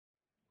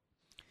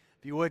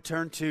If you would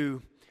turn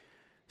to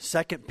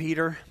 2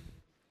 Peter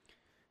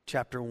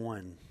chapter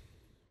 1.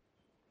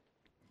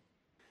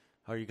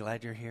 Are you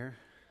glad you're here?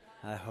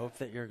 I hope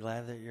that you're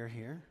glad that you're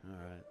here.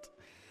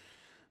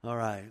 All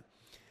right.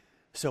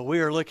 So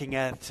we are looking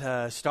at,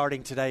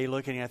 starting today,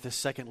 looking at this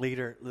second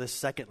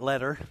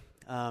letter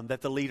that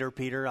the leader,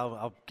 Peter,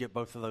 I'll get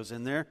both of those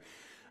in there,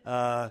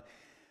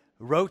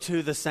 wrote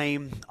to the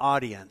same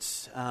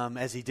audience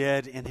as he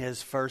did in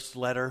his first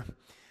letter.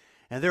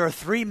 And there are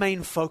three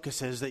main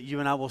focuses that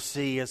you and I will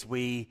see as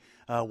we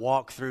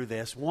walk through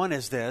this. One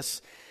is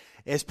this,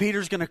 is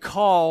Peter's going to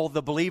call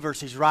the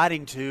believers he's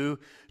writing to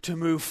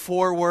move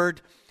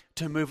forward,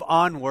 to move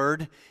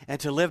onward, and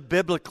to live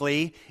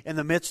biblically in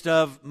the midst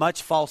of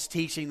much false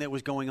teaching that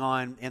was going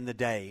on in the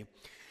day.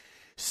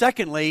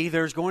 Secondly,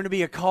 there's going to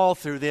be a call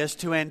through this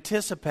to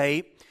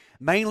anticipate,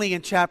 mainly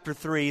in chapter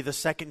 3, the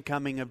second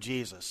coming of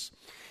Jesus.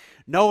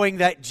 Knowing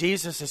that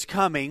Jesus is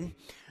coming,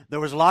 there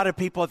was a lot of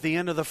people at the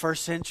end of the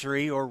first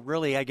century, or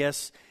really, I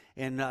guess,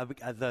 in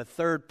the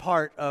third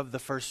part of the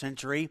first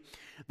century,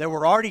 that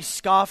were already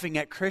scoffing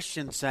at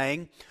Christians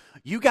saying,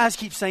 you guys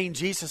keep saying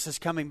Jesus is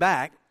coming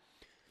back.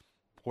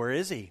 Where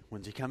is he?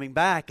 When's he coming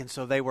back? And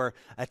so they were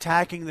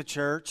attacking the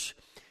church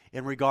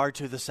in regard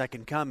to the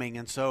second coming.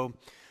 And so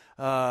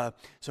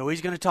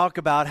he's going to talk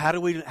about how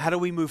do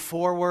we move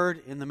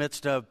forward in the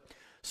midst of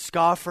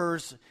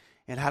scoffers,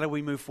 and how do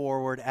we move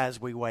forward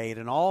as we wait.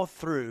 And all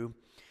through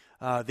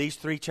these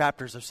three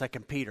chapters of 2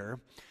 Peter,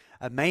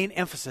 a main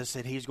emphasis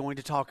that he's going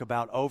to talk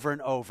about over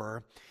and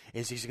over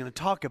is he's going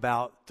to talk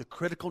about the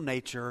critical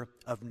nature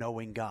of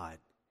knowing God.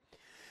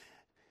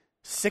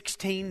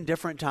 16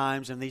 different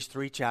times in these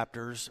three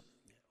chapters,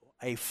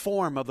 a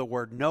form of the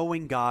word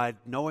knowing God,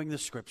 knowing the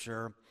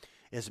Scripture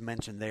is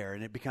mentioned there,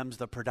 and it becomes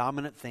the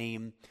predominant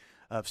theme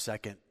of 2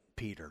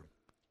 Peter.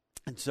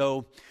 And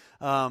so,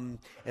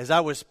 as I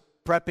was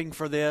prepping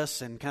for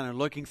this and kind of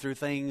looking through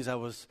things,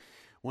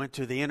 went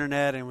to the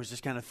internet and was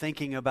just kind of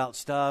thinking about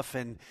stuff,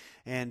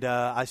 and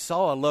I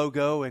saw a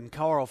logo, and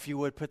Carl, if you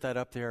would put that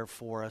up there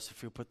for us,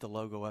 if you put the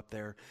logo up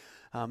there.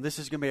 This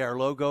is going to be our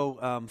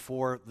logo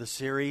for the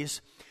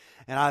series.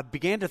 And I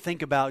began to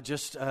think about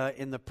just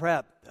in the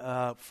prep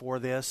for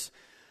this,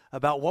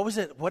 about what's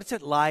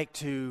it like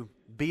to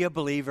be a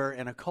believer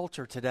in a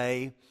culture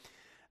today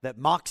that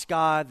mocks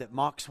God, that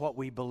mocks what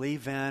we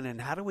believe in,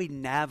 and how do we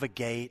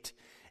navigate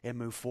and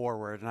move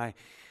forward? And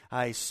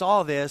I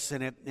saw this,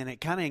 and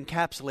it kind of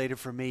encapsulated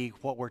for me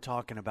what we're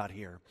talking about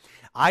here.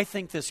 I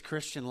think this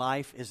Christian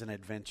life is an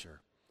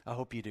adventure. I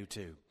hope you do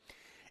too.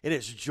 It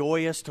is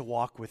joyous to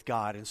walk with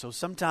God. And so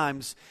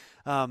sometimes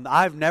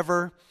I've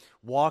never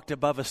walked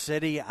above a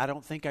city. I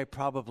don't think I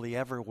probably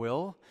ever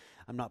will.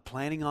 I'm not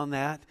planning on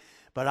that.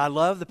 But I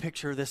love the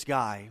picture of this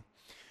guy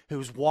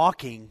who's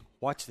walking,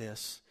 watch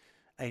this,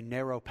 a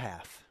narrow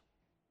path.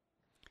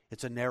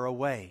 It's a narrow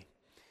way.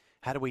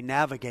 How do we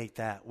navigate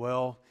that?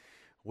 Well,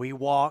 we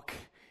walk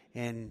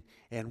and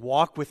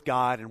walk with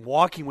God, and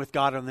walking with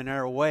God on the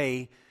narrow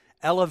way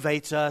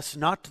elevates us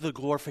not to the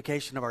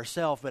glorification of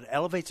ourselves, but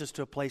elevates us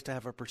to a place to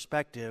have a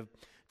perspective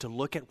to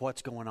look at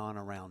what's going on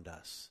around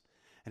us.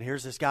 And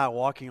here's this guy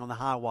walking on the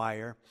high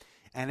wire,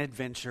 an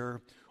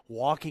adventure,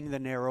 walking the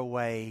narrow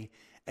way,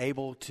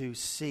 able to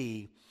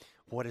see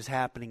what is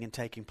happening and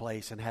taking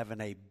place and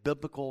having a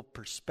biblical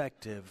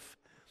perspective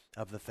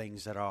of the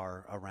things that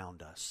are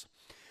around us.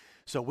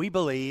 So we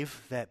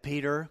believe that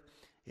Peter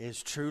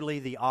is truly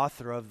the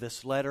author of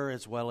this letter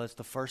as well as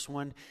the first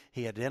one.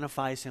 He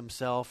identifies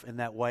himself in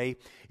that way.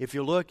 If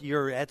you look,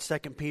 you're at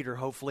 2 Peter,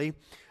 hopefully.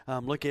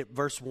 Look at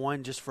verse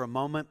 1 just for a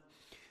moment.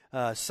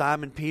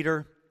 Simon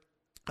Peter,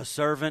 a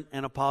servant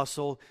and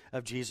apostle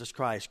of Jesus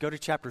Christ. Go to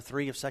chapter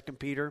 3 of 2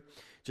 Peter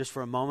just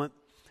for a moment.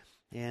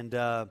 And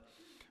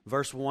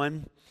verse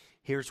 1,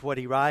 here's what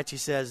he writes. He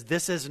says,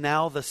 "This is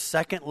now the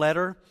second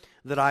letter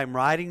that I am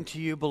writing to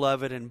you,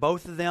 beloved. In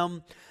both of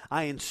them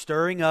I am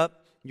stirring up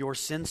your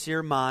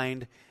sincere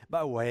mind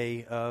by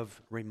way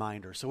of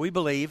reminder." So we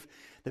believe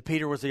that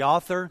Peter was the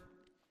author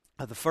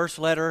of the first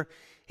letter.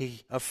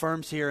 He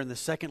affirms here in the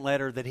second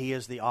letter that he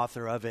is the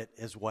author of it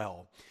as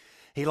well.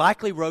 He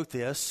likely wrote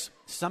this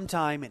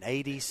sometime in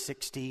AD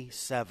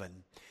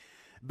 67.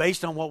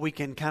 Based on what we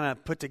can kind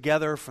of put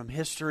together from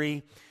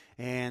history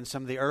and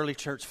some of the early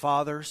church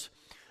fathers,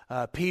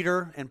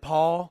 Peter and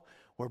Paul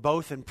were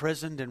both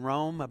imprisoned in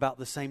Rome about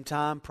the same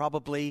time,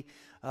 probably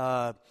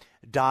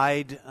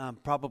died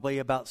probably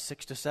about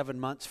 6 to 7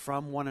 months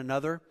from one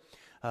another.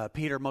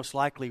 Peter most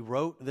likely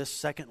wrote this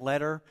second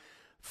letter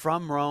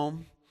from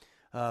Rome.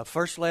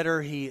 First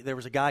letter, there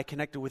was a guy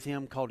connected with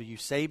him called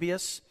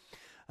Eusebius,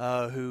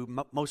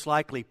 who most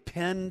likely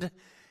penned.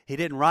 He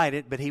didn't write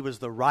it, but he was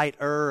the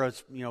writer.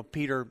 As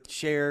Peter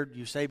shared,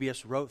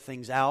 Eusebius wrote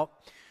things out.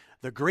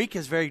 The Greek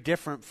is very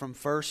different from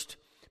 1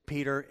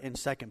 Peter and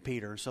 2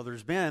 Peter. So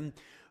there's been,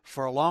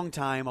 for a long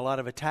time, a lot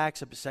of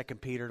attacks of 2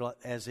 Peter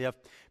as if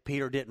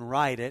Peter didn't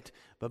write it.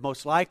 But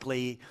most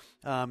likely,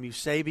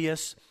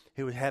 Eusebius,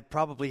 who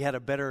probably had a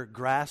better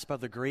grasp of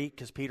the Greek,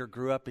 because Peter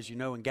grew up, as you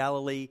know, in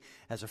Galilee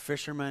as a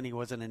fisherman. He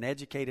wasn't an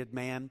educated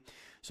man.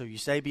 So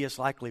Eusebius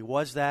likely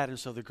was that, and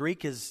so the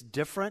Greek is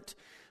different.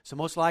 So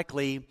most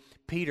likely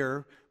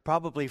Peter,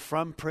 probably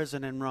from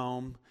prison in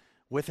Rome,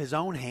 with his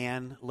own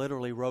hand,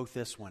 literally wrote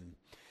this one.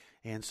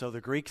 And so the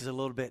Greek is a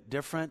little bit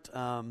different,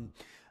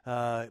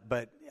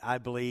 but I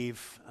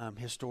believe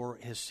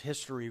his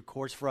history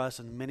records for us,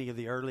 and many of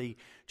the early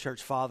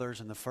church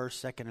fathers in the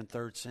 1st, 2nd, and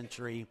 3rd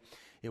century,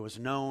 it was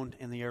known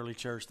in the early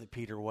church that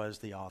Peter was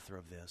the author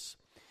of this.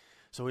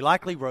 So he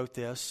likely wrote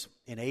this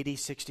in AD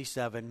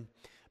 67,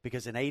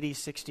 because in AD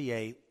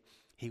 68,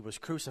 he was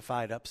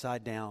crucified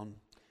upside down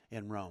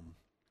in Rome,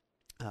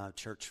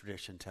 church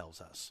tradition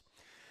tells us.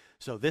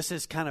 So this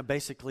is kind of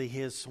basically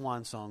his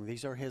swan song.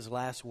 These are his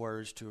last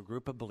words to a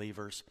group of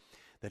believers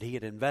that he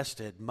had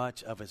invested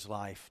much of his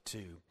life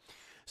to.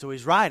 So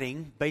he's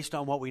writing, based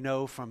on what we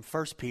know from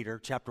 1 Peter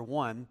chapter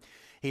 1,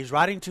 he's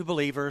writing to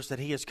believers that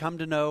he has come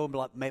to know,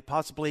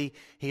 possibly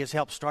he has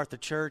helped start the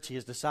church, he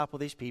has discipled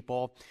these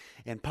people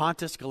in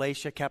Pontus,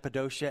 Galatia,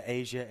 Cappadocia,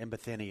 Asia, and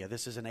Bithynia.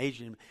 This is in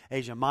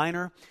Asia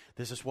Minor.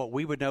 This is what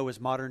we would know as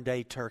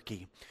modern-day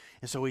Turkey.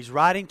 And so he's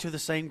writing to the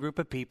same group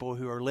of people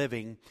who are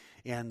living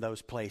in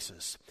those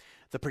places.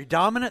 The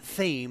predominant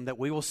theme that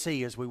we will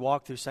see as we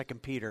walk through 2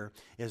 Peter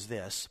is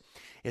this,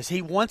 is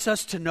he wants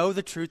us to know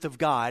the truth of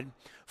God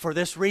for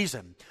this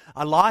reason.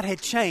 A lot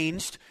had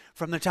changed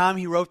from the time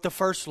he wrote the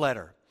first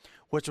letter,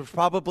 which was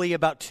probably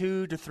about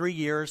 2 to 3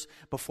 years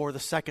before the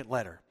second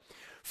letter.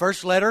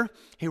 First letter,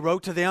 he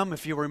wrote to them,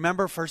 if you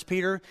remember 1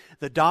 Peter,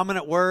 the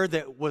dominant word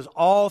that was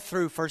all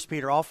through 1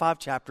 Peter, all 5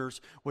 chapters,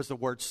 was the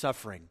word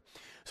suffering.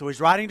 So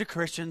he's writing to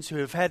Christians who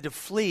have had to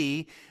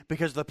flee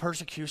because of the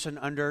persecution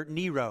under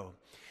Nero.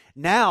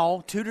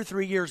 Now, 2 to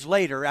 3 years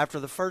later, after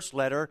the first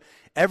letter,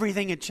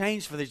 everything had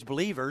changed for these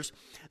believers.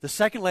 The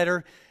second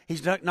letter,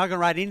 he's not going to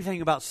write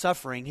anything about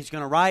suffering. He's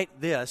going to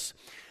write this.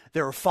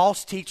 There were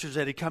false teachers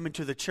that had come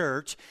into the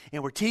church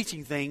and were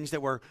teaching things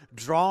that were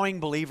drawing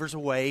believers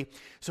away.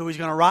 So he's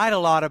going to write a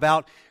lot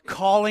about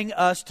calling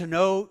us to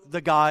know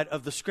the God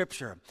of the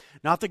Scripture.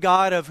 Not the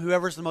God of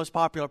whoever's the most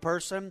popular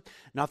person,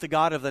 not the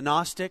God of the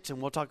Gnostics, and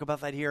we'll talk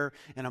about that here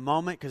in a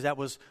moment because that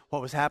was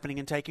what was happening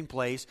and taking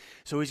place.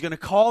 So he's going to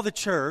call the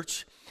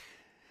church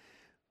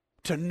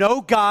to know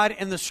God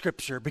in the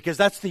Scripture because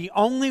that's the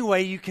only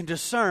way you can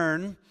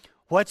discern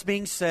what's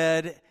being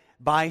said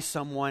by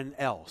someone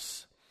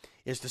else.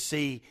 Is to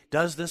see,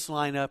 does this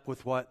line up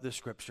with what the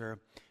Scripture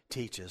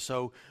teaches?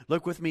 So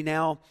look with me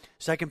now,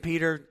 2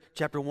 Peter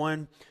chapter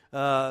 1,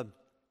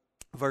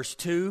 verse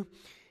 2.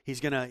 He's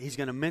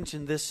gonna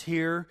mention this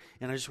here,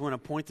 and I just want to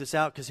point this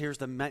out because here's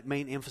the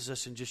main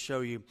emphasis and just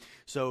show you.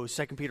 So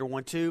 2 Peter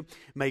 1:2,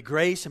 may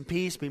grace and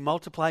peace be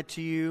multiplied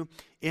to you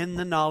in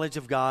the knowledge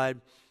of God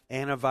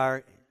and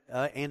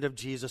of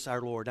Jesus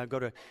our Lord. Now go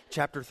to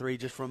chapter 3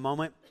 just for a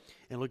moment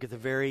and look at the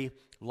very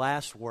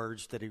last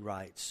words that he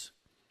writes.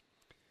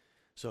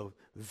 So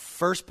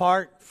first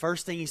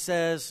thing he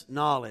says,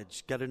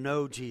 knowledge. Got to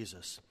know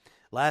Jesus.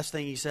 Last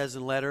thing he says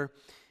in the letter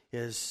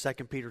is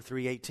 2 Peter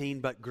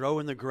 3:18, but grow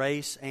in the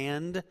grace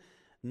and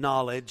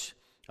knowledge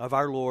of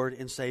our Lord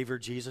and Savior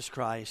Jesus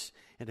Christ,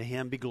 and to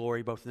him be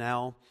glory both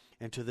now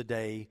and to the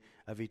day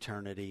of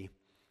eternity.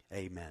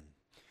 Amen.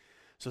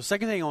 So the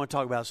second thing I want to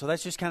talk about, so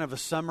that's just kind of a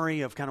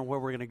summary of kind of where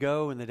we're going to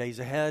go in the days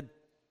ahead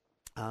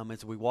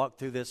as we walk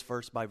through this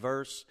verse by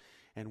verse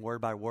and word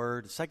by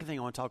word. The second thing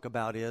I want to talk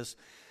about is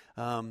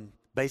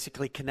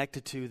basically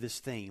connected to this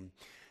theme.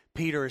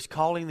 Peter is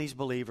calling these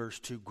believers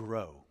to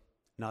grow,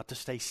 not to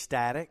stay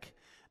static,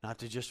 not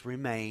to just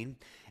remain.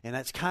 And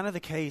that's kind of the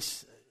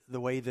case, the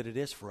way that it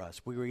is for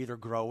us. We are either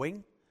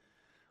growing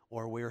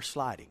or we are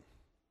sliding.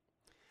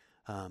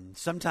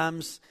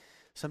 Sometimes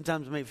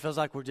it feels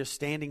like we're just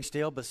standing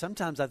still, but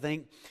sometimes I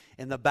think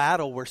in the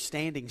battle we're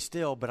standing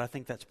still, but I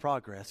think that's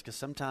progress because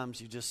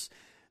sometimes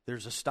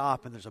there's a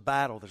stop and there's a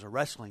battle, there's a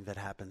wrestling that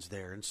happens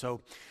there. And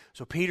so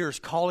Peter's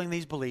calling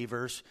these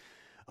believers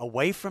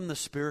away from the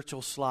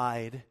spiritual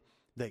slide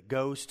that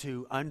goes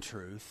to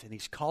untruth, and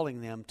he's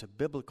calling them to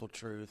biblical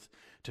truth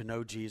to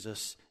know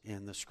Jesus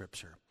in the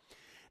Scripture.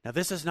 Now,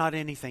 this is not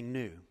anything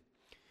new.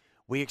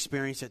 We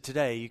experience it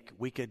today.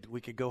 We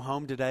could go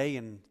home today,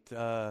 and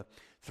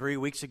 3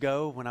 weeks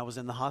ago when I was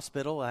in the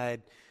hospital, I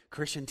had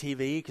Christian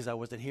TV because I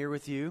wasn't here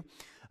with you.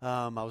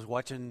 I was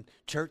watching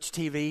church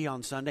TV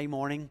on Sunday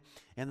morning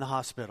in the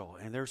hospital,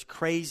 and there's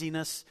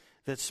craziness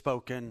that's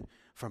spoken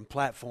from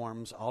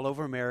platforms all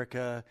over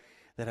America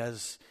that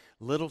has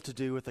little to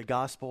do with the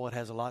gospel. It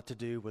has a lot to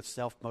do with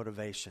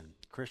self-motivation.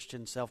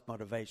 Christian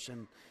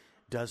self-motivation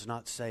does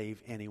not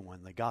save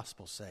anyone. The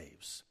gospel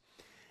saves.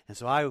 And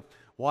so I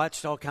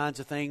watched all kinds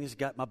of things,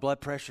 got my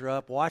blood pressure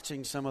up,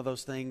 watching some of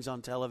those things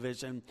on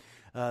television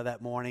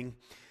that morning.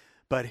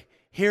 But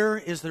here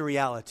is the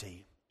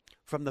reality.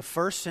 From the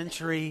 1st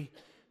century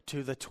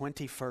to the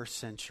 21st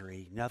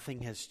century,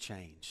 nothing has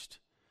changed.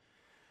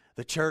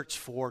 The church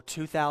for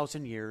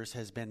 2,000 years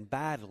has been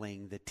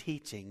battling the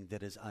teaching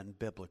that is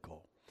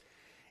unbiblical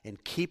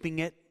and keeping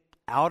it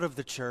out of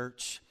the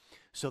church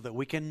so that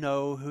we can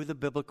know who the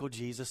biblical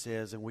Jesus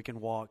is and we can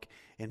walk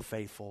in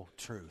faithful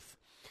truth.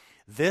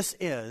 This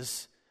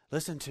is,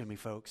 listen to me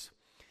folks,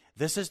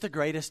 This is the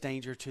greatest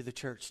danger to the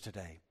church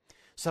today.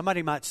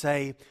 Somebody might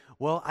say,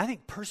 well, I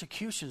think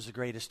persecution is the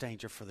greatest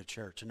danger for the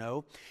church.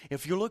 No.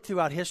 If you look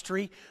throughout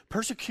history,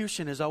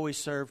 persecution has always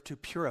served to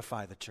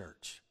purify the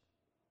church.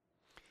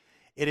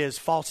 It is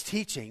false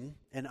teaching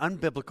and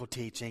unbiblical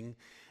teaching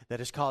that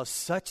has caused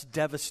such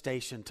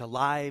devastation to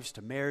lives,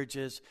 to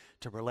marriages,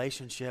 to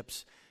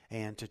relationships,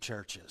 and to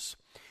churches.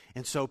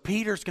 And so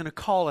Peter's going to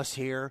call us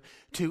here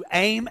to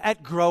aim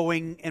at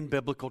growing in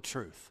biblical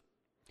truth.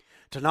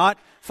 To not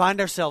find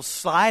ourselves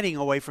sliding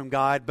away from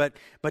God, but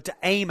to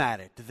aim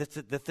at it.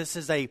 That this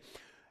is a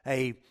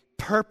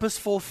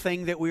purposeful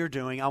thing that we are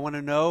doing. I want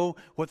to know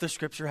what the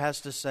Scripture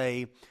has to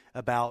say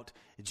about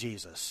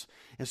Jesus.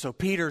 And so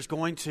Peter's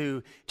going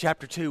to,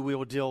 chapter 2, we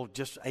will deal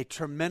just a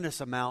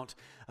tremendous amount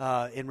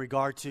in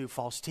regard to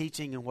false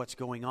teaching and what's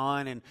going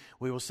on. And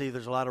we will see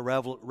there's a lot of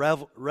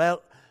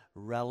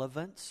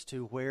relevance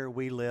to where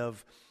we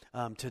live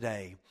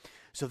today.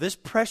 So this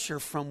pressure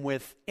from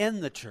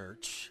within the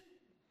church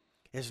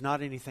is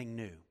not anything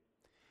new.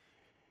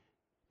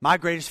 My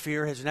greatest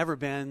fear has never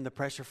been the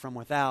pressure from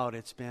without.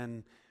 It's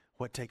been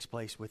what takes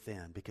place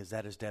within, because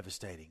that is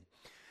devastating.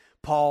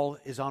 Paul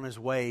is on his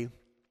way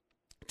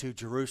to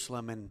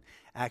Jerusalem in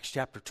Acts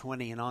chapter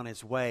 20, and on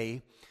his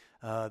way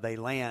they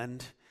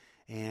land,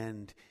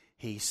 and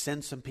he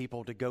sends some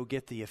people to go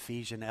get the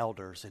Ephesian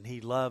elders. And he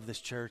loved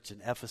this church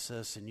in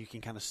Ephesus, and you can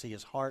kind of see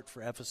his heart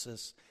for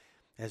Ephesus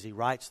as he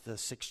writes the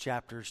 6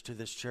 chapters to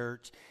this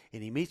church.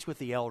 And he meets with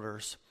the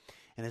elders,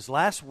 and his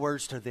last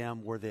words to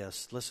them were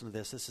this. Listen to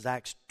this. This is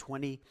Acts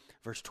 20,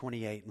 verse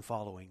 28 and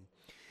following.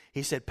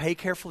 He said, "Pay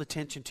careful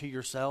attention to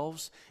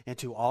yourselves and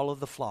to all of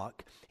the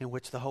flock in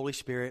which the Holy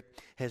Spirit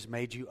has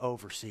made you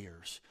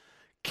overseers.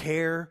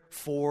 Care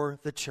for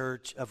the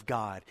church of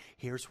God."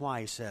 Here's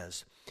why he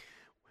says,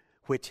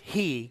 "which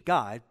he,"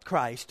 God,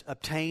 Christ,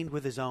 "obtained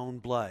with his own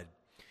blood."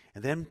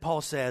 And then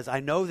Paul says, "I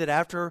know that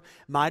after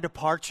my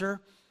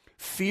departure,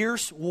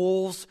 fierce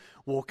wolves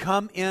will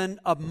come in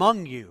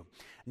among you."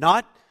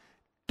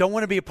 Don't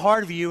want to be a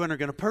part of you and are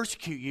going to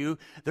persecute you.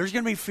 There's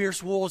going to be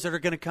fierce wolves that are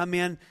going to come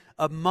in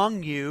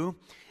among you.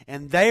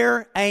 And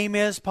their aim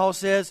is, Paul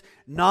says,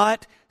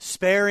 not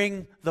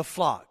sparing the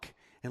flock.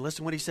 And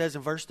listen what he says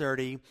in verse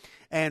 30.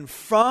 "And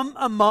from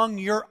among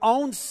your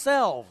own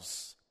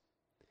selves,"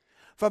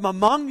 from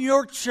among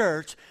your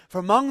church,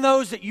 from among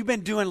those that you've been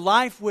doing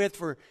life with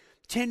for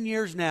 10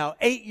 years now,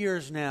 8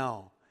 years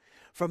now,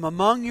 from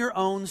among your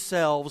own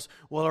selves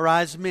will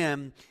arise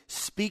men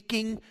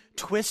speaking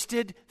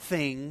twisted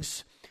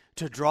things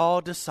to draw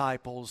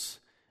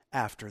disciples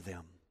after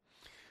them.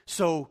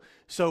 So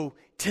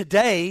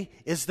today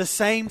is the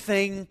same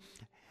thing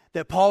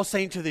that Paul's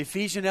saying to the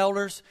Ephesian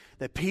elders,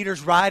 that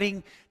Peter's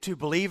writing to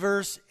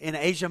believers in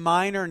Asia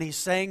Minor, and he's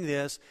saying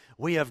this: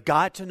 we have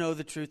got to know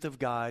the truth of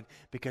God,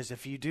 because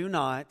if you do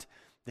not,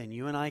 then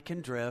you and I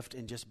can drift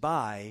and just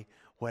buy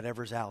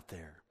whatever's out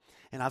there.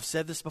 And I've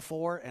said this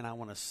before, and I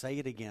want to say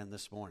it again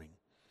this morning.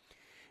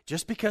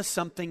 Just because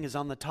something is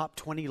on the top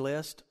 20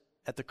 list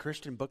at the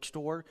Christian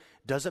bookstore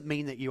doesn't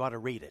mean that you ought to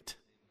read it.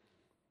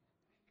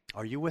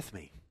 Are you with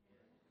me?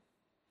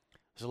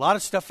 There's a lot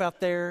of stuff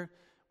out there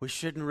we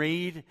shouldn't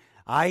read.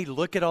 I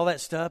look at all that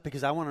stuff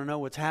because I want to know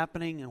what's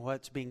happening and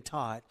what's being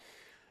taught.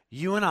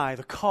 You and I,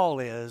 the call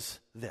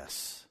is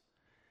this.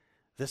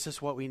 This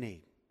is what we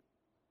need.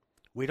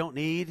 We don't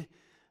need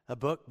a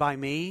book by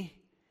me.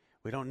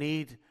 We don't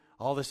need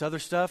all this other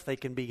stuff. They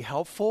can be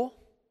helpful.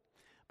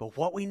 But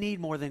what we need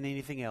more than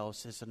anything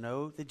else is to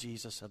know the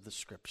Jesus of the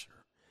Scripture.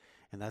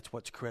 And that's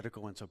what's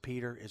critical. And so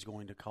Peter is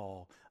going to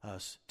call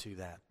us to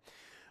that.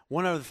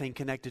 One other thing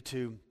connected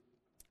to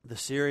the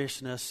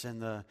seriousness and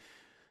the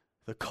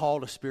call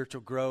to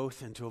spiritual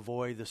growth and to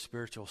avoid the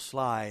spiritual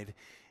slide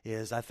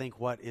is, I think,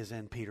 what is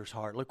in Peter's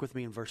heart. Look with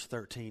me in verse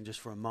 13 just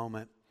for a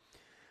moment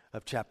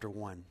of chapter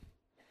 1.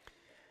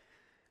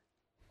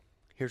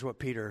 Here's what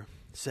Peter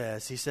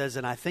says. He says,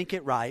 "And I think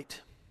it right,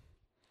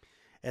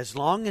 as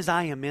long as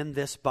I am in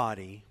this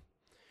body,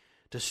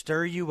 to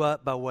stir you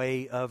up by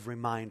way of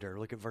reminder."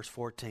 Look at verse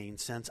 14.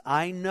 "Since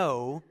I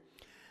know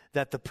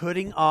that the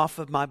putting off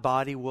of my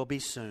body will be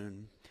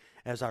soon,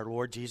 as our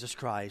Lord Jesus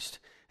Christ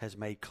has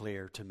made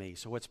clear to me."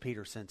 So what's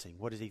Peter sensing?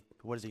 What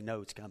does he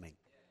know is coming?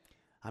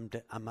 I'm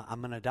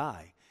going to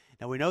die.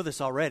 Now we know this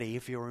already.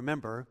 If you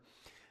remember,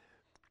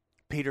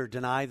 Peter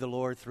denied the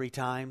Lord 3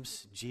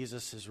 times.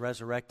 Jesus is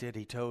resurrected.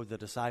 He told the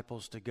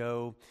disciples to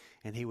go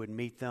and he would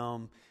meet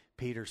them.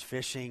 Peter's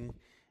fishing.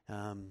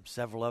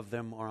 Several of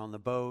them are on the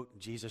boat.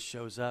 Jesus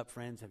shows up.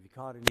 "Friends, have you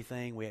caught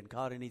anything?" "We hadn't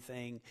caught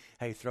anything."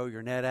 "Hey, throw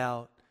your net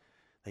out."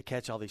 They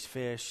catch all these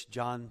fish.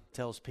 John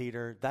tells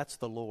Peter, "That's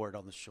the Lord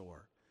on the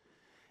shore."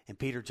 And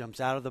Peter jumps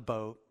out of the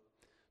boat,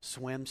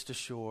 swims to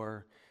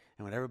shore,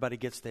 and when everybody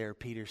gets there,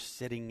 Peter's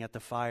sitting at the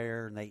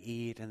fire and they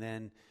eat, and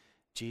then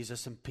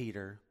Jesus and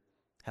Peter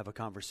have a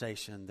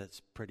conversation that's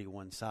pretty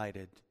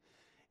one-sided.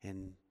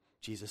 And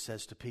Jesus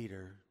says to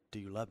Peter, "Do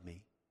you love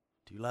me?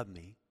 Do you love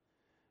me?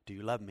 Do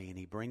you love me?" And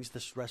he brings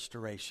this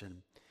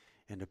restoration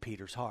into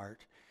Peter's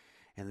heart.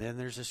 And then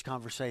there's this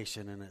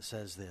conversation, and it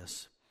says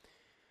this.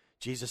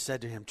 Jesus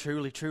said to him,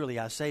 "Truly, truly,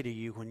 I say to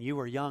you, when you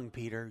were young,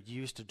 Peter,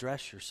 you used to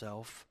dress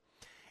yourself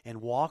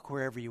and walk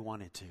wherever you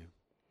wanted to.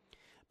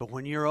 But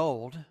when you're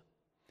old,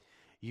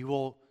 you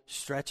will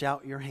stretch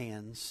out your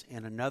hands,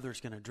 and another's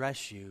going to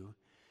dress you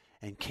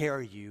and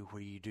carry you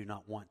where you do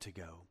not want to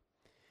go."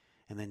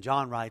 And then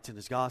John writes in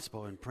his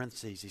gospel in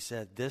parentheses, he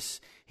said,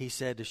 "This he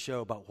said to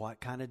show about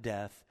what kind of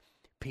death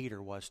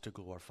Peter was to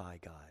glorify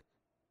God."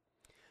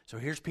 So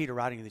here's Peter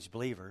writing to these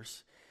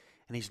believers,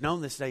 and he's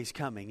known this day's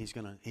coming. He's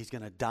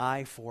gonna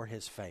die for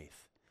his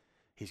faith.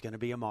 He's going to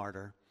be a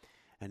martyr.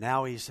 And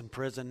now he's in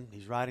prison.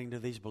 He's writing to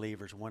these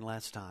believers one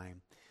last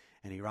time.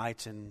 And he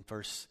writes in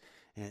verse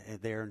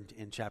there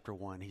in chapter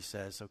 1, he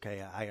says,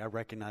 "Okay, I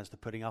recognize the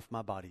putting off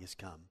my body has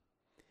come.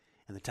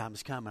 And the time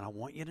has come. And I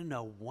want you to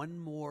know one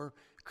more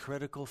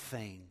critical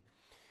thing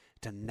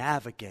to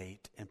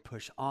navigate and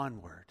push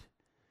onward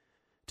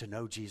to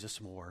know Jesus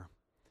more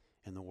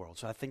in the world."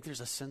 So I think there's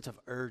a sense of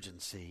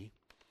urgency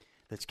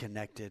that's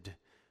connected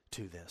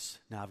to this.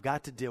 Now, I've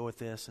got to deal with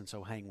this, and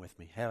so hang with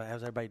me.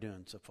 How's everybody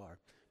doing so far?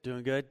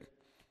 Doing good?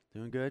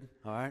 Doing good?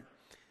 All right.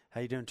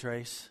 How you doing,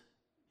 Trace?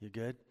 You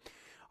good?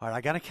 All right,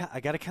 I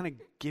gotta kind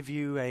of give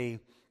you a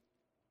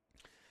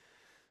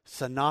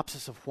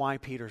synopsis of why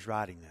Peter's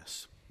writing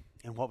this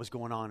and what was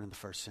going on in the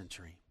first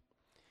century.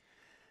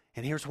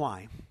 And here's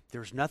why.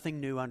 There's nothing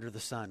new under the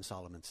sun,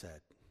 Solomon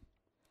said.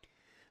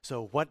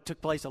 So what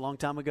took place a long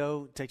time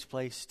ago takes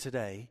place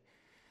today.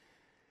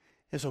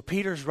 And so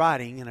Peter's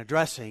writing and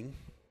addressing,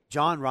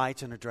 John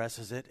writes and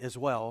addresses it as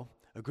well,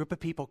 a group of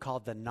people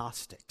called the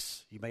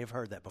Gnostics. You may have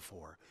heard that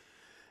before.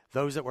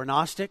 Those that were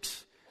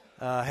Gnostics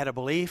had a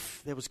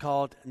belief that was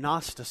called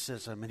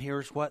Gnosticism. And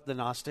here's what the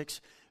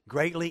Gnostics,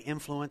 greatly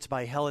influenced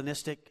by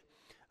Hellenistic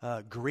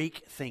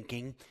Greek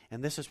thinking,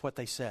 and this is what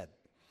they said.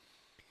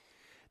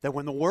 That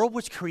when the world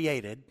was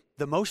created,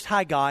 the Most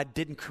High God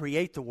didn't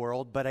create the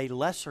world, but a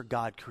lesser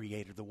God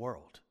created the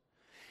world.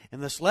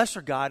 And this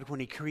lesser God, when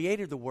he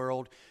created the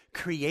world,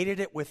 created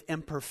it with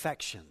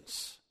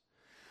imperfections.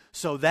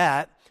 So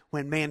that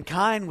when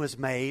mankind was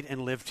made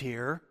and lived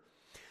here,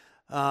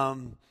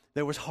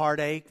 there was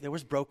heartache, there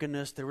was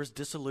brokenness, there was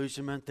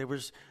disillusionment, there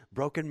was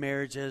broken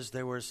marriages,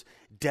 there was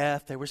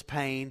death, there was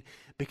pain.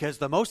 Because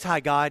the Most High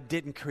God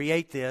didn't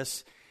create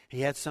this,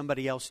 he had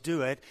somebody else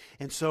do it.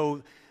 And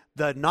so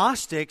the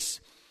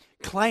Gnostics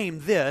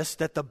claimed this,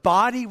 that the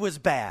body was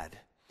bad.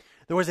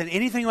 There wasn't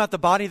anything about the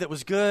body that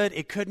was good.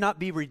 It could not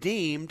be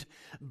redeemed,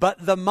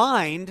 but the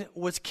mind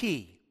was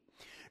key.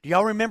 Do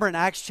y'all remember in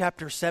Acts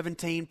chapter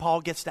 17,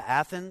 Paul gets to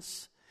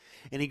Athens,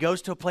 and he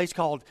goes to a place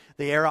called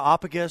the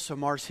Areopagus or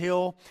Mars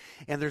Hill,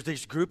 and there's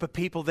this group of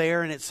people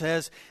there, and it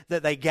says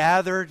that they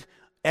gathered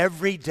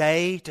every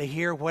day to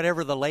hear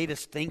whatever the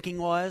latest thinking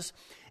was,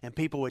 and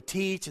people would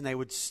teach, and they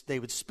would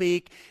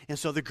speak. And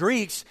so the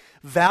Greeks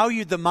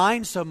valued the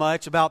mind so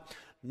much about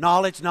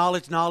knowledge. And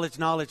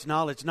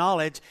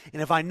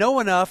if I know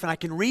enough and I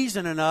can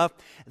reason enough,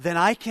 then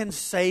I can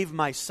save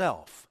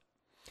myself.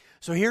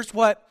 So here's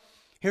what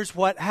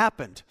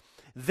happened.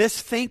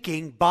 This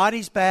thinking,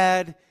 body's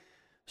bad,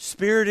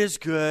 spirit is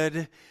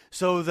good.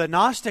 So the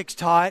Gnostics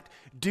taught,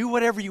 do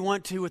whatever you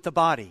want to with the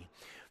body.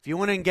 If you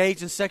want to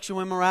engage in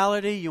sexual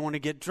immorality, you want to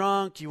get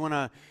drunk, you want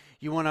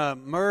to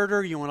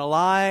murder, you want to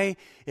lie,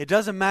 it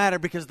doesn't matter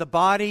because the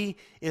body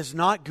is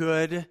not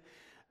good.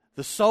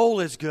 The soul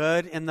is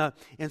good, and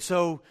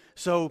so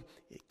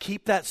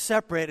keep that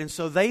separate. And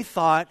so they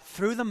thought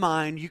through the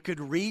mind you could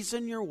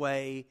reason your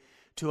way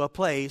to a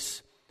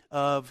place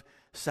of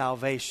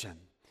salvation.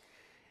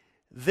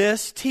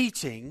 This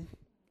teaching,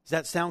 does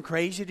that sound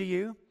crazy to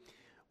you?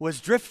 Was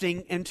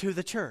drifting into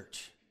the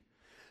church.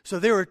 So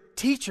there were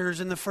teachers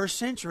in the first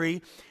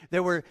century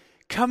that were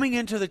coming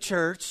into the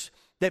church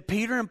that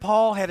Peter and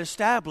Paul had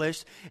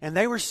established, and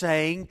they were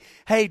saying,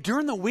 hey,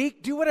 during the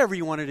week, do whatever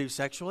you want to do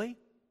sexually.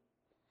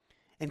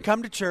 And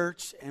come to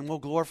church and we'll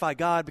glorify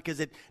God,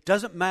 because it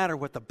doesn't matter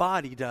what the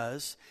body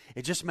does.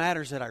 It just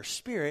matters that our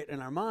spirit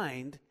and our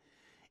mind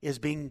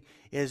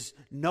is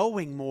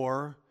knowing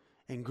more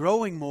and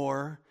growing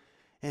more,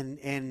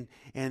 and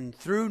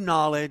through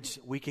knowledge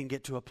we can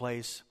get to a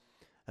place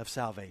of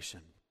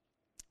salvation.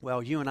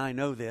 Well, you and I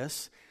know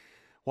this.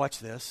 Watch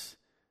this.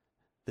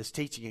 This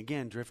teaching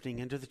again drifting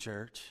into the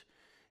church.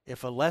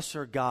 If a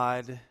lesser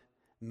God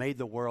made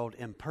the world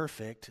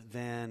imperfect,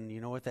 then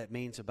you know what that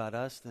means about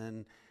us?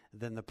 Then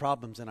the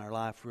problems in our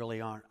life really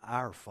aren't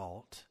our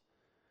fault.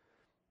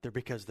 They're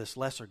because this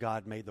lesser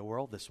God made the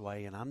world this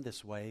way, and I'm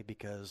this way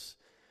because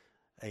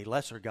a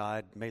lesser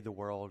God made the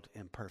world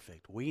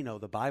imperfect. We know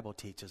the Bible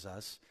teaches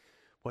us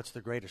what's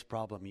the greatest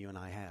problem you and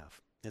I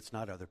have. It's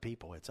not other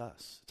people, it's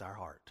us. It's our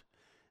heart.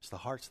 It's the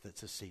heart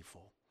that's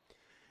deceitful.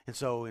 And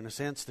so, in a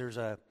sense, there's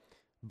a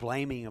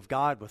blaming of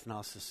God with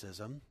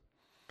Gnosticism,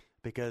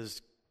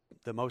 because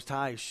the Most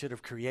High should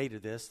have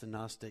created this, the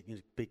Gnostic,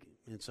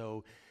 and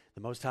so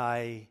the Most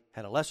High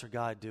had a lesser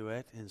God do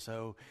it, and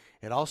so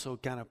it also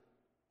kind of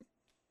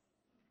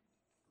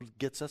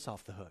gets us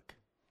off the hook.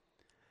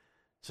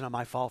 It's not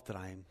my fault that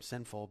I am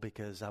sinful,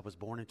 because I was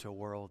born into a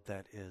world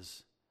that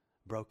is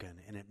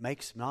broken, and it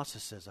makes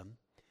Gnosticism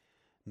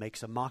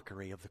makes a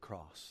mockery of the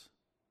cross,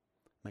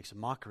 makes a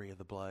mockery of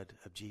the blood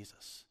of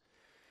Jesus.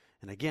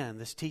 And again,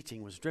 this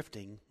teaching was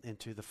drifting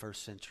into the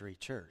first century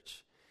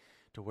church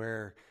to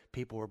where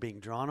people were being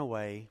drawn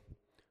away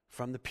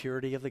from the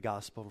purity of the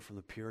gospel, from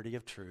the purity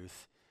of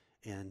truth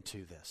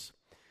into this.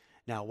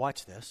 Now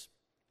watch this.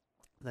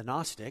 The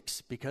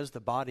Gnostics, because the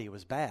body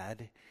was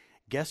bad,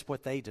 guess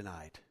what they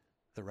denied?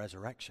 The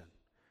resurrection.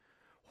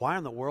 Why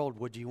in the world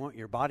would you want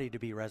your body to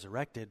be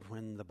resurrected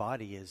when the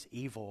body is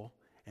evil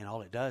and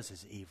all it does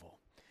is evil?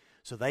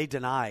 So they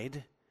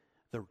denied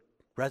the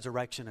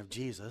resurrection of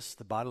Jesus,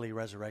 the bodily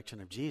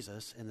resurrection of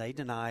Jesus, and they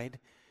denied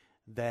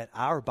that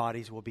our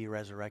bodies will be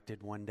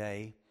resurrected one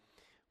day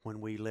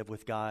when we live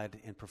with God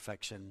in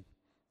perfection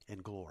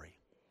and glory.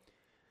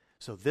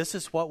 So this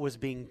is what was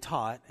being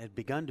taught, had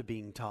begun to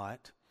being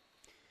taught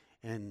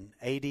in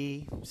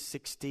AD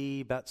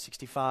 60, about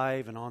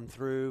 65 and on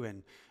through,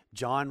 and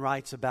John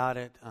writes about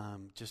it,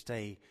 just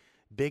a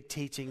big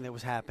teaching that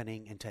was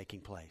happening and taking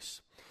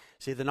place.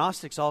 See, the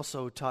Gnostics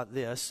also taught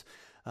this.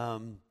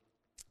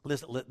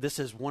 This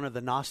is one of the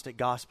Gnostic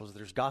Gospels.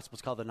 There's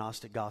Gospels called the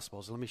Gnostic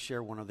Gospels. Let me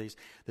share one of these.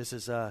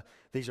 These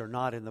are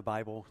not in the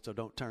Bible, so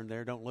don't turn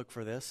there. Don't look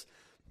for this.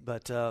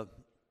 But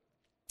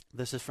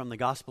this is from the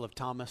Gospel of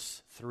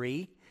Thomas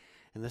 3,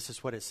 and this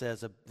is what it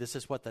says. This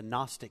is what the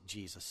Gnostic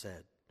Jesus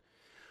said.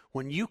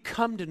 When you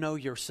come to know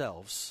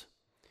yourselves,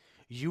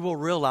 you will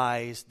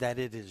realize that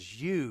it is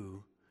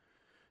you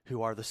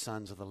who are the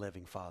sons of the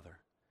living Father.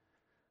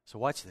 So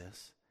watch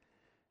this.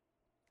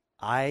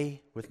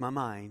 I, with my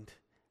mind,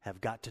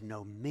 have got to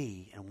know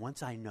me. And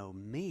once I know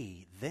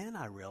me, then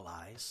I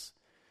realize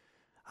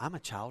I'm a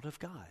child of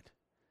God.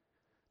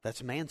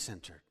 That's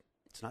man-centered.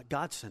 It's not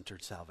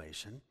God-centered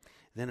salvation.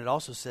 Then it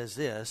also says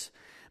this,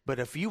 but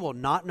if you will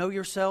not know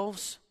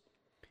yourselves,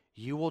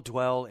 you will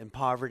dwell in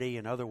poverty.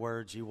 In other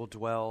words, you will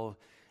dwell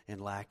in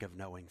lack of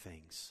knowing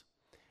things.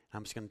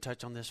 I'm just going to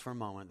touch on this for a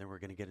moment, then we're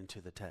going to get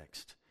into the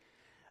text.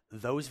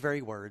 Those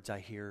very words I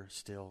hear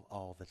still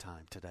all the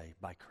time today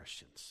by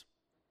Christians.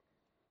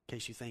 In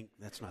case you think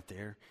that's not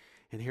there.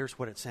 And here's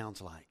what it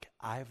sounds like.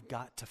 I've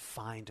got to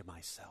find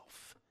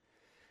myself.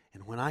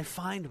 And when I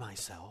find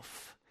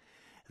myself,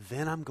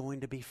 then I'm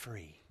going to be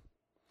free.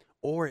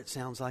 Or it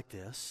sounds like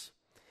this.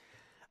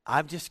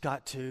 I've just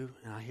got to,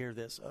 and I hear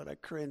this, I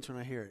cringe when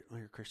I hear it. I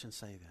hear Christians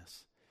say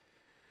this.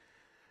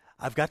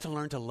 I've got to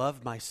learn to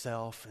love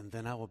myself, and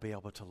then I will be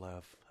able to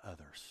love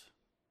others.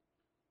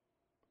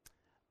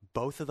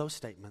 Both of those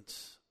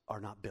statements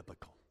are not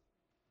biblical.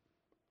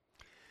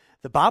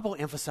 The Bible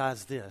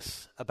emphasizes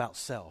this about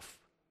self.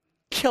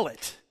 Kill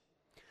it.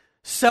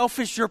 Self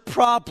is your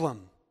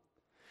problem.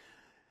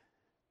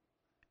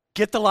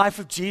 Get the life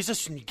of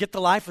Jesus, and you get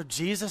the life of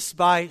Jesus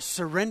by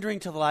surrendering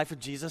to the life of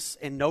Jesus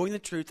and knowing the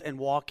truth and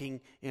walking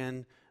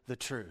in the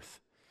truth.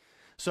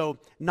 So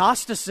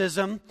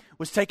Gnosticism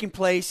was taking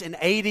place in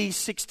AD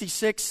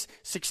 66,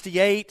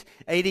 68,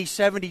 AD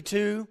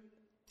 72.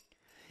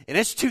 And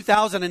it's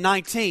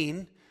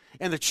 2019,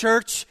 and the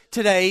church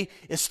today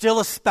is still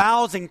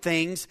espousing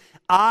things.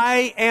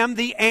 I am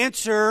the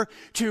answer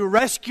to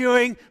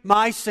rescuing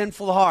my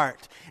sinful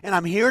heart. And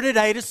I'm here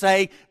today to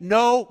say,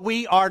 no,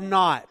 we are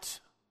not.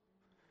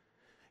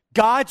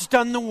 God's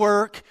done the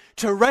work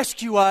to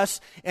rescue us,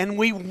 and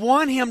we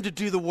want Him to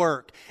do the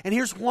work. And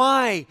here's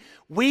why.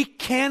 We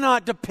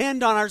cannot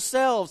depend on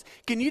ourselves.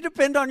 Can you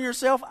depend on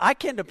yourself? I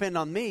can't depend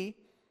on me.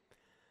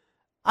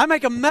 I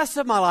make a mess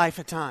of my life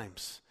at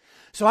times.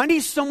 So I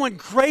need someone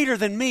greater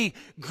than me,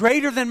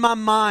 greater than my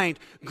mind,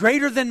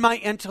 greater than my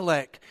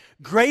intellect,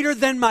 greater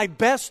than my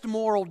best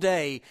moral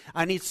day.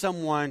 I need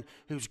someone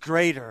who's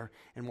greater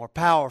and more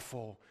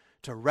powerful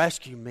to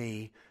rescue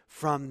me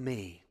from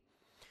me.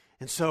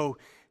 And so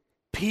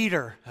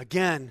Peter,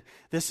 again,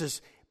 this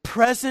is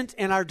present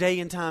in our day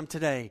and time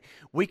today.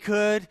 We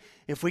could,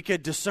 if we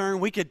could discern,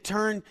 we could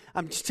turn.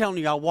 I'm just telling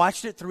you, I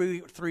watched it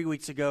three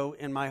weeks ago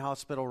in my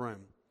hospital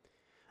room.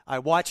 I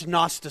watched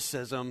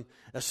Gnosticism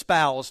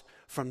espoused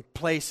from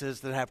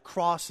places that have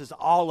crosses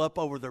all up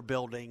over their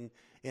building,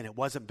 and it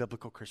wasn't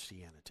biblical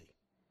Christianity.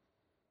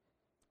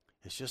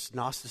 It's just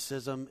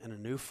Gnosticism in a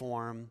new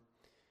form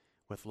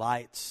with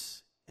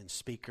lights and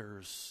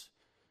speakers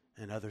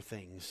and other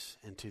things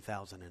in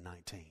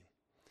 2019.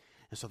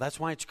 And so that's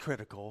why it's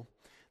critical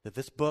that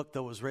this book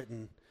that was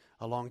written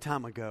a long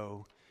time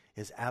ago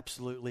is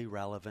absolutely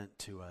relevant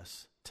to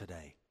us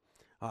today.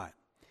 All right,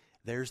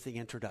 there's the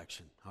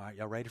introduction. All right,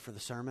 y'all ready for the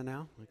sermon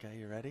now? Okay,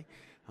 you ready?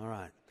 All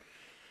right.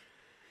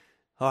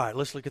 All right,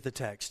 let's look at the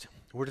text.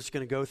 We're just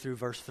going to go through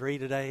verse 3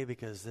 today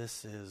because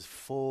this is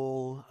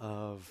full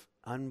of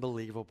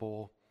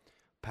unbelievable,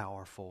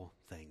 powerful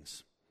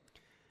things.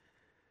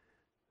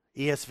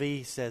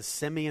 ESV says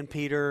Simeon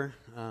Peter.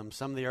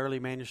 Some of the early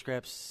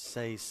manuscripts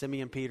say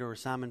Simeon Peter or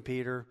Simon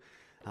Peter.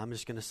 I'm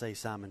just going to say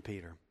Simon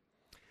Peter.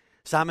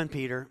 Simon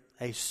Peter,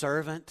 a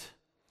servant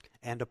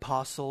and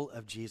apostle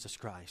of Jesus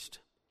Christ,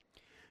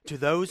 to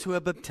those who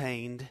have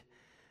obtained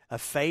a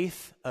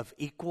faith of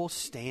equal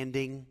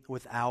standing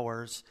with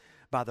ours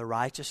by the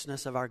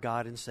righteousness of our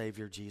God and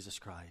Savior Jesus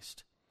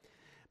Christ.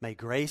 May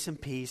grace and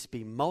peace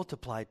be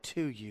multiplied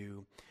to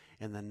you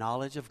in the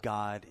knowledge of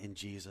God in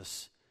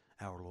Jesus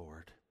our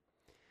Lord.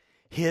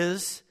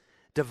 His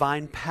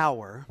divine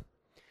power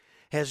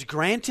has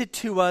granted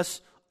to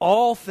us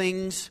all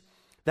things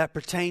that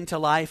pertain to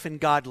life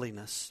and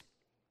godliness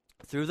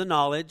through the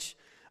knowledge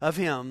of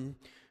Him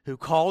who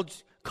called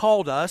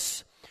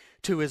us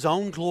to His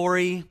own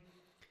glory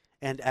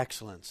and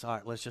excellence. All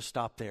right, let's just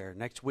stop there.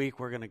 Next week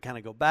we're going to kind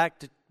of go back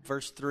to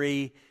verse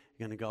 3.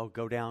 We're going to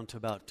go down to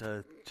about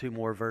 2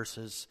 more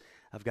verses.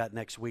 I've got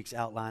next week's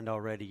outlined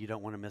already. You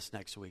don't want to miss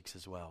next week's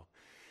as well.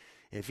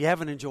 If you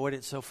haven't enjoyed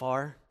it so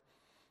far,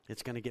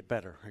 it's going to get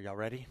better. Are y'all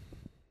ready?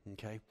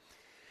 Okay.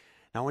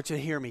 Now I want you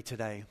to hear me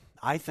today.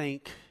 I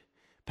think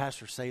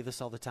pastors say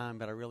this all the time,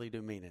 but I really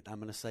do mean it. I'm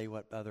going to say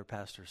what other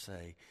pastors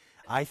say.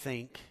 I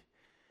think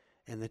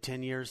in the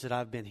 10 years that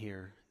I've been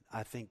here,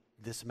 I think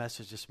this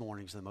message this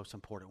morning is the most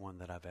important one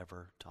that I've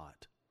ever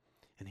taught.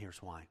 And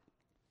here's why.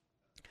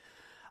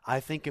 I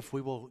think if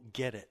we will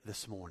get it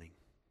this morning,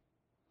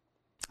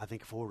 I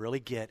think if we'll really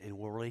get and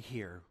we'll really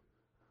hear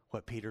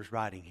what Peter's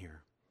writing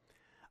here,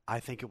 I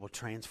think it will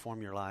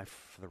transform your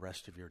life for the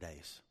rest of your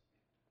days.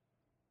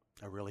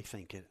 I really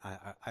think it.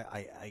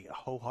 I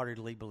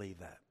wholeheartedly believe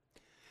that.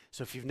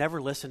 So if you've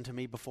never listened to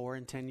me before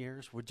in 10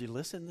 years, would you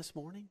listen this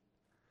morning?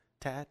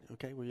 Tad,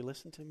 okay, will you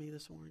listen to me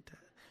this morning, Tad?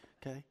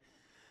 Okay.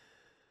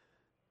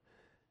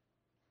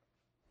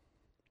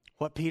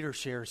 What Peter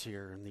shares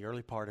here in the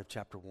early part of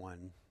chapter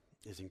 1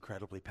 is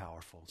incredibly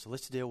powerful. So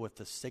let's deal with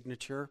the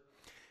signature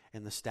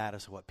and the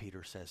status of what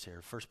Peter says here.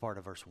 First part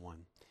of verse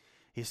 1.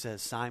 He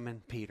says,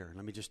 Simon Peter.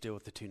 Let me just deal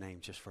with the 2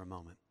 names just for a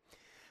moment.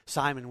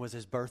 Simon was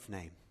his birth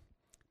name.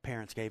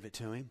 Parents gave it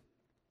to him.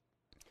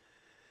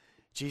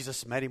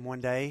 Jesus met him one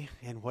day,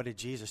 and what did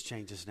Jesus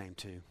change his name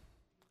to?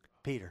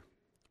 Peter,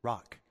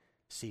 rock,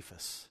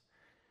 Cephas.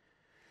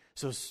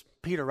 So as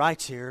Peter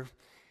writes here,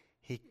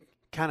 he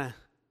kind of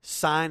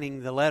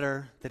signing the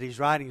letter that he's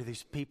writing to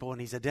these people,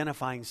 and he's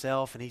identifying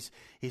himself, and he's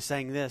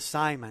saying this,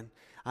 Simon,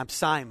 I'm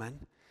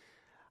Simon.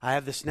 I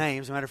have this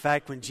name. As a matter of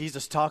fact, when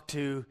Jesus talked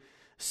to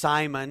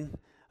Simon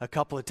a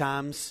couple of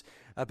times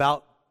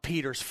about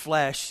Peter's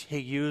flesh, he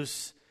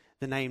used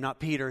the name, not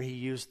Peter, he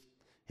used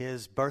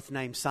his birth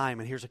name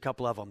Simon. Here's a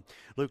couple of them.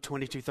 Luke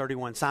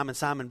 22:31, Simon,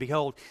 Simon,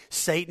 behold,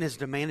 Satan has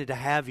demanded to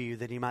have you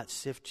that he might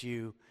sift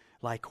you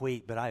like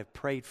wheat, but I have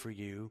prayed for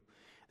you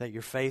that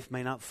your faith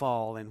may not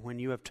fall, and when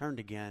you have turned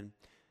again,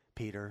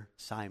 Peter,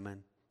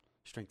 Simon,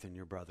 strengthen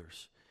your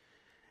brothers.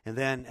 And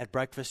then at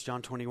breakfast,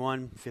 John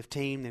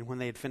 21:15, and when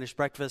they had finished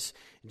breakfast,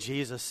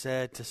 Jesus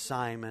said to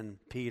Simon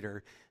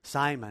Peter,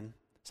 Simon,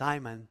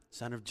 Simon,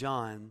 son of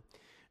John,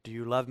 do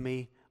you love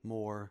me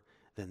more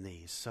than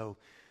these? So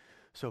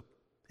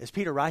as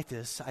Peter writes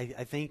this, I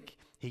think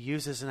he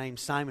uses the name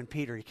Simon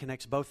Peter. He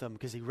connects both of them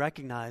because he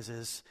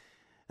recognizes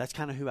that's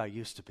kind of who I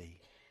used to be,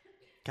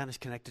 kind of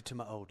connected to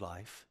my old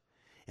life.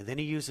 And then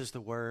he uses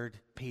the word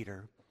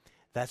Peter.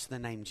 That's the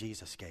name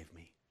Jesus gave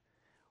me.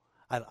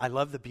 I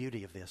love the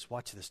beauty of this.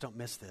 Watch this. Don't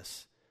miss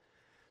this.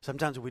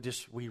 Sometimes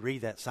we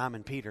read that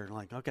Simon Peter and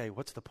like, okay,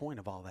 what's the point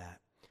of all that?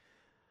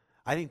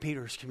 I think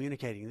Peter is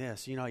communicating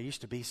this. You know, I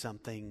used to be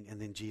something,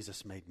 and then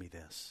Jesus made me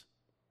this.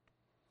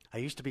 I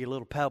used to be a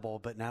little pebble,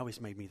 but now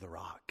he's made me the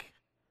rock.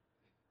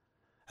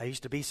 I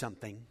used to be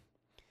something,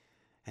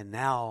 and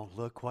now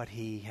look what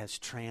he has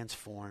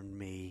transformed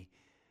me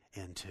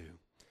into.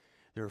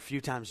 There are a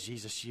few times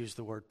Jesus used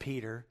the word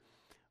Peter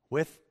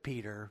with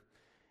Peter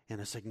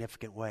in a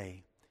significant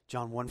way.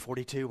 John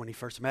 1:42, when he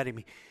first met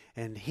him,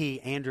 and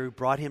Andrew,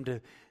 brought him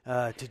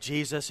to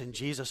Jesus, and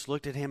Jesus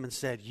looked at him and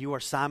said, you are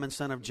Simon,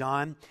 son of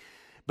John,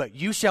 but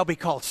you shall be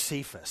called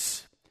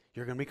Cephas.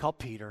 You're going to be called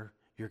Peter.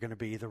 You're going to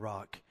be the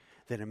rock.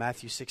 Then in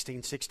Matthew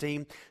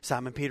 16:16,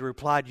 Simon Peter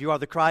replied, you are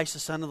the Christ, the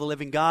Son of the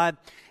living God.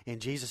 And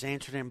Jesus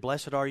answered him,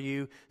 blessed are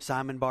you,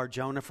 Simon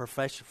Bar-Jonah, for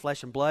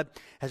flesh and blood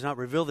has not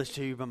revealed this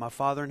to you, but my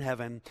Father in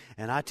heaven.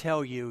 And I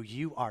tell you,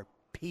 you are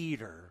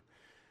Peter.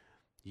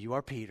 You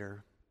are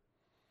Peter.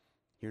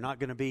 You're not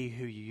going to be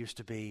who you used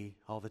to be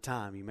all the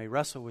time. You may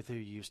wrestle with who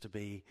you used to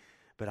be,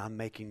 but I'm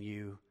making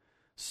you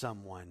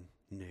someone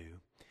new.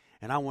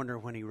 And I wonder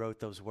when he wrote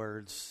those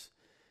words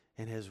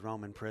in his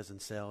Roman prison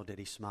cell, did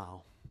he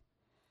smile?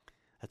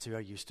 That's who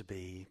I used to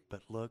be,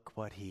 but look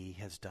what he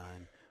has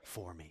done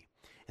for me.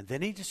 And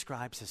then he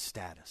describes his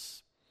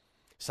status.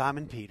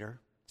 Simon Peter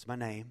is my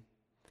name.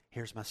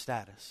 Here's my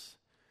status.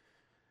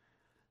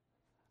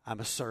 I'm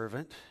a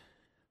servant,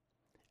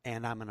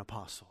 and I'm an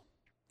apostle.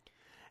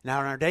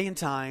 Now, in our day and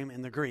time,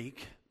 in the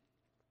Greek,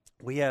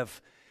 we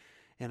have,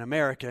 in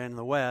America, in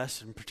the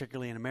West, and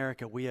particularly in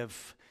America, we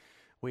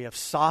have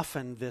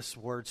softened this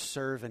word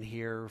servant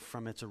here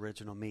from its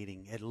original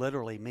meaning. It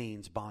literally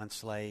means bond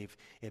slave.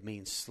 It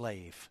means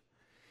slave.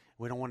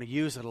 We don't want to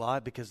use it a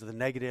lot because of the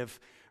negative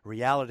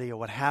reality of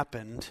what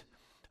happened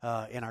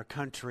in our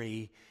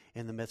country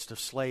in the midst of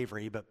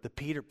slavery. But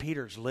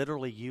Peter's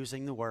literally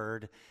using the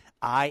word,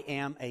 I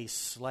am a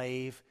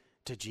slave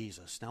to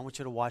Jesus. Now I want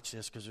you to watch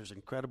this because there's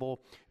incredible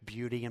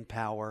beauty and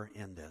power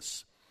in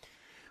this.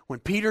 when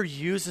Peter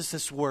uses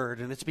this word,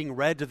 and it's being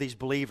read to these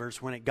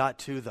believers when it got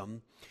to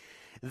them,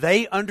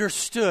 they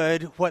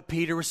understood what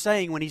Peter was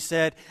saying when he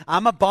said,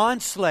 I'm a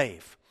bond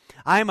slave.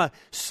 I'm a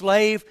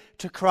slave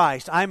to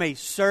Christ. I'm a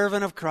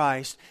servant of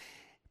Christ.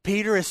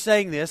 Peter is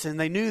saying this, and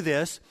they knew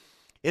this.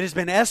 It has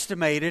been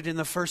estimated in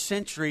the first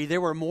century there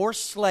were more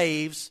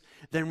slaves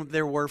than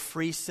there were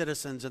free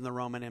citizens in the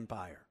Roman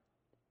Empire.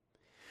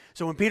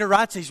 So when Peter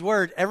writes these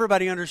words,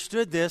 everybody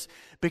understood this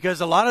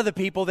because a lot of the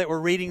people that were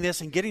reading this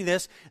and getting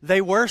this,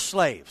 they were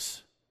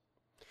slaves.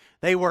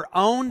 They were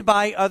owned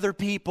by other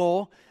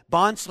people,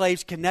 bond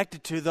slaves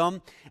connected to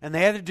them, and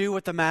they had to do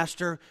what the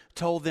master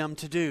told them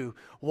to do.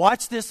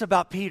 Watch this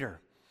about Peter.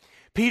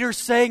 Peter's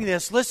saying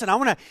this, listen, I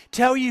want to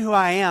tell you who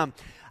I am.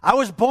 I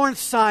was born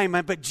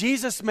Simon, but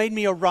Jesus made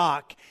me a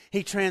rock.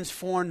 He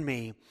transformed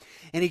me.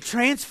 And He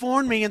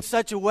transformed me in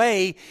such a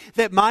way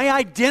that my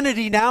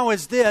identity now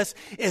is this,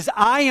 is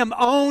I am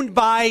owned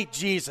by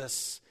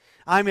Jesus.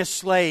 I'm His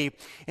slave.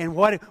 And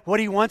what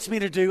He wants me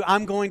to do,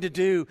 I'm going to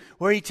do.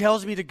 Where He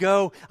tells me to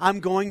go, I'm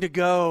going to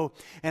go.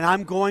 And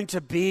I'm going to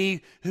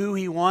be who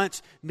He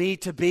wants me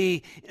to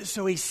be.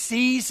 So He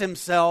sees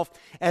Himself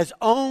as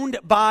owned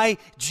by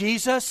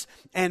Jesus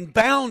and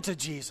bound to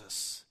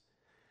Jesus.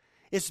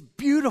 It's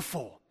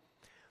beautiful.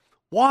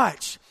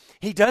 Watch.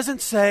 He doesn't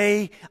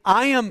say,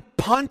 I am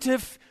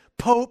Pontiff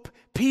Pope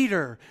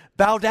Peter.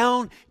 Bow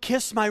down,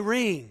 kiss my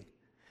ring.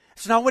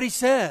 It's not what he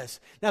says.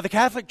 Now, the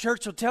Catholic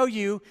Church will tell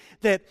you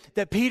that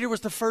Peter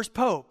was the first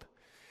pope.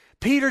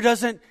 Peter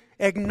doesn't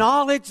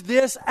acknowledge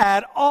this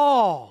at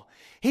all.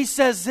 He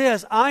says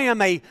this, I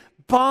am a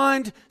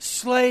bond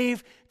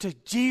slave to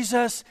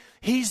Jesus.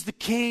 He's the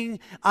king.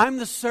 I'm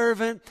the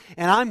servant.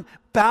 And I'm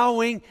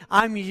bowing.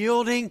 I'm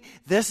yielding.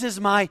 This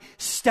is my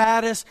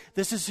status.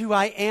 This is who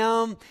I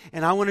am.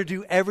 And I want to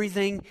do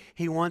everything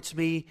He wants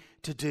me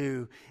to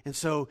do. And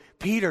so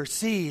Peter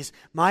sees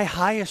my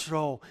highest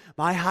role,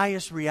 my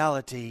highest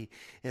reality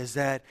is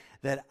that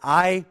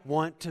I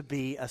want to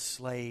be a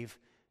slave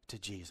to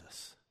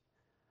Jesus.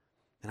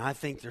 And I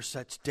think there's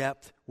such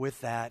depth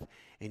with that.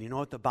 And you know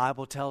what the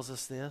Bible tells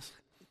us this?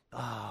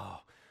 Oh,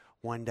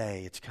 one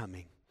day it's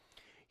coming.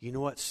 You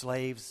know what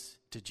slaves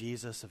to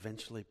Jesus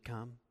eventually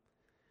become?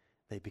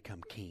 They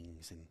become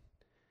kings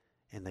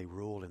and they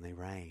rule and they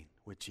reign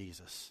with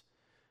Jesus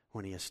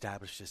when He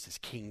establishes His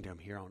kingdom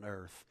here on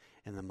earth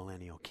in the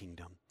millennial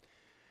kingdom.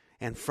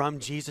 And from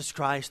Jesus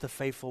Christ, the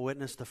faithful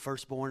witness, the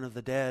firstborn of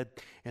the dead,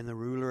 and the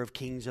ruler of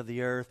kings of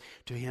the earth,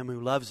 to Him who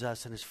loves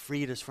us and has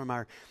freed us from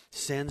our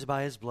sins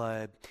by His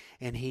blood,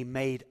 and He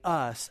made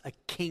us a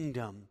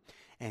kingdom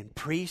and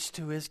priests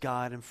to His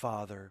God and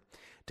Father.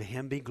 To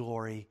Him be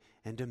glory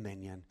and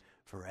dominion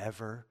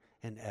forever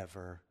and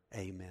ever.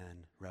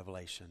 Amen.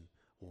 Revelation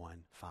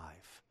 1:5.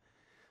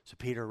 So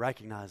Peter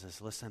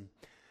recognizes, listen,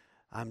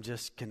 I'm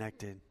just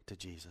connected to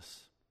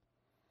Jesus.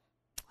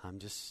 I'm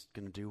just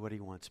going to do what He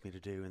wants me to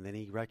do. And then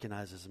he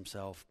recognizes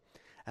himself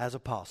as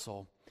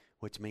apostle,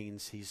 which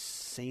means he's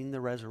seen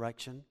the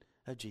resurrection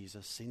of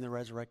Jesus, seen the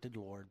resurrected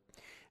Lord.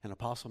 And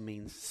apostle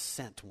means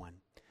sent one.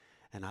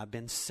 And I've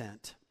been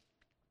sent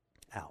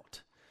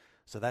out.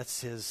 So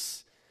that's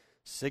his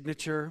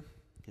signature,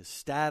 his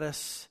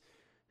status,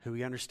 who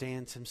he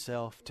understands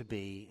himself to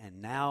be.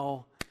 And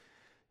now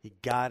you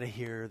got to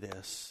hear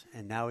this.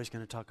 And now he's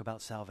going to talk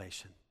about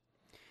salvation.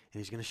 And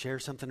he's going to share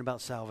something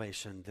about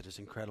salvation that is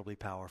incredibly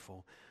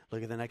powerful.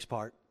 Look at the next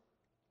part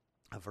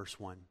of verse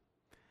 1.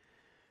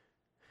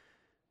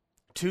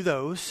 To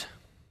those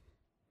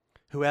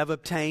who have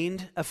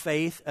obtained a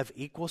faith of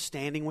equal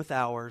standing with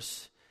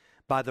ours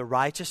by the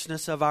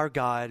righteousness of our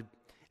God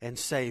and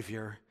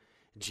Savior,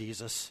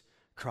 Jesus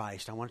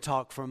Christ. I want to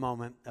talk for a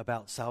moment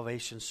about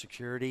salvation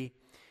security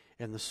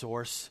and the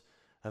source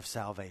of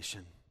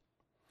salvation.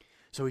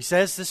 So he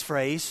says this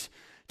phrase,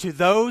 to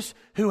those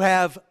who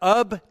have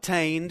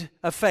obtained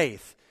a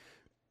faith.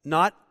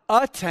 Not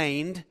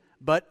attained,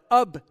 but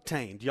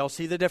obtained. Y'all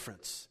see the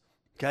difference?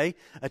 Okay?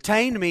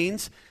 Attained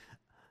means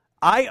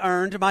I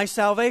earned my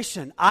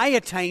salvation. I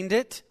attained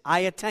it.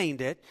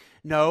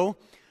 No,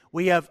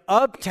 we have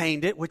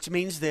obtained it, which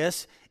means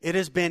this. It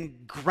has been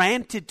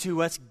granted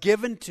to us,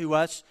 given to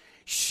us,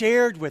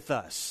 shared with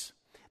us.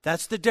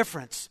 That's the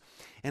difference.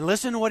 And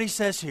listen to what he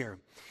says here.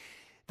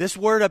 This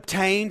word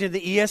obtained in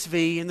the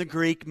ESV in the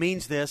Greek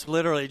means this.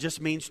 Literally, it just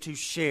means to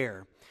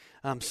share.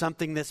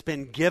 Something that's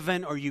been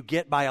given or you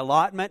get by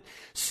allotment.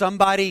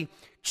 Somebody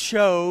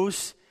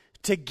chose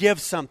to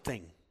give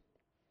something.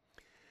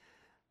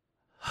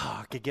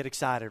 Oh, I could get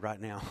excited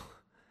right now.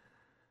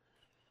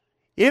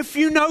 If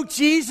you know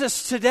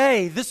Jesus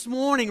today, this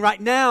morning,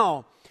 right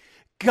now,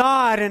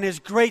 God in His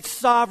great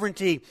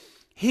sovereignty,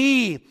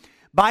 He,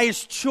 by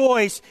His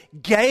choice,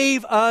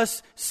 gave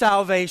us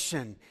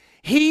salvation.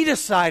 He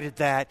decided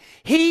that.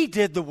 He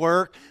did the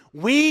work.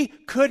 We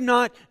could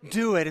not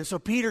do it. And so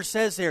Peter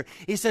says there,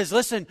 he says,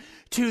 listen,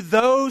 to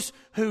those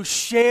who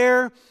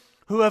share,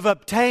 who have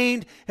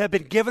obtained, have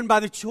been given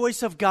by the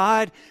choice of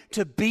God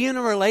to be in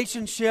a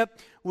relationship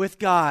with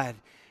God.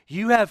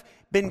 You have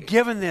been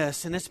given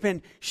this and it's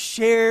been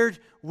shared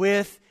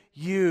with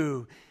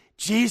you.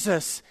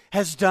 Jesus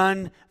has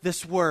done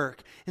this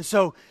work. And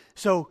so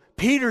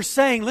Peter's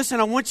saying, listen,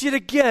 I want you to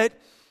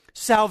get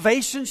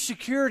salvation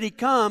security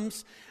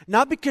comes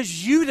not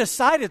because you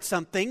decided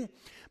something,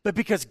 but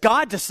because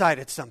God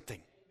decided something.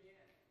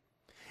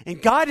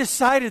 And God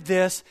decided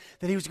this,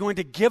 that He was going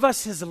to give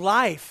us His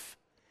life.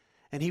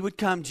 And He would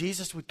come,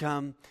 Jesus would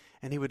come,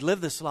 and He would live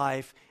this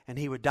life, and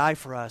He would die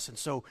for us. And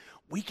so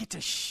we get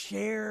to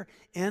share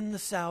in the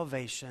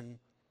salvation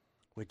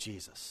with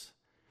Jesus.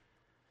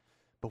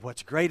 But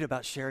what's great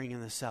about sharing in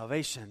the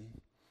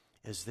salvation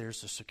is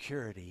there's a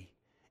security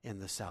in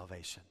the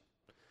salvation.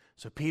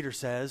 So Peter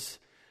says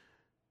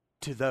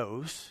to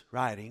those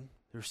writing,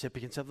 the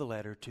recipients of the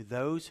letter, to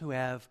those who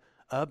have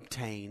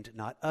obtained,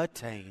 not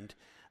attained,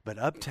 but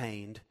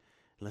obtained,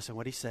 listen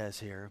what he says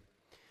here,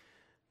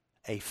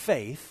 a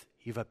faith,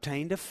 you've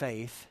obtained a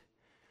faith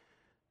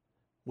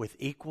with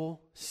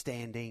equal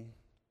standing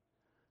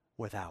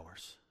with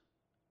ours.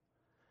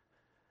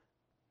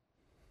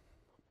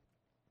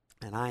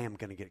 And I am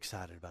going to get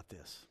excited about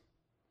this.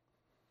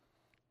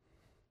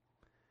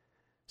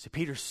 See,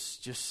 Peter's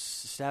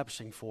just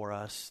establishing for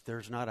us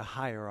there's not a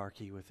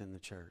hierarchy within the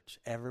church.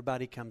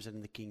 Everybody comes into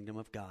the kingdom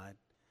of God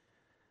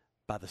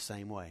by the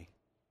same way.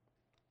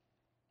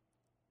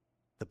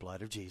 The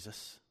blood of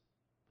Jesus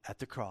at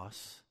the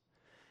cross.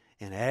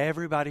 And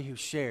everybody who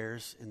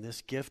shares in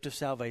this gift of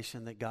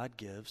salvation that God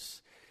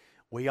gives,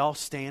 we all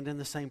stand in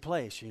the same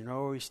place. You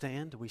know where we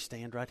stand? We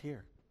stand right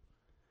here.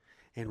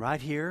 And right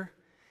here,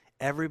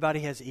 everybody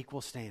has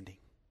equal standing.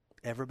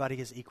 Everybody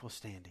has equal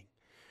standing.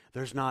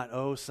 There's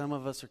not, some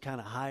of us are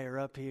kind of higher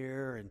up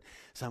here and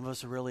some of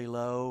us are really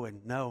low.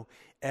 And no,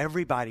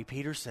 everybody,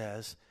 Peter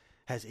says,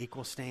 has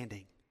equal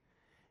standing.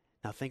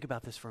 Now think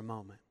about this for a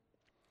moment.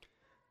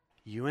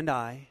 You and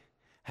I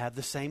have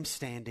the same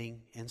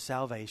standing in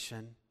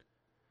salvation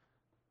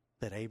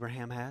that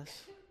Abraham has,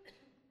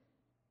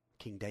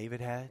 King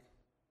David had,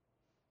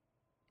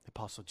 the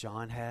Apostle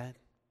John had,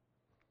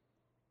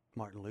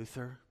 Martin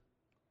Luther,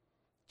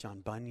 John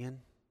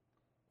Bunyan,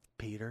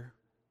 Peter,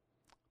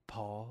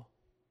 Paul.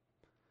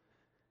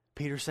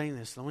 Peter's saying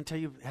this. I want to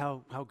tell you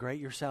how great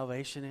your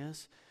salvation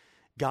is.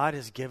 God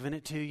has given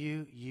it to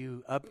you.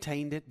 You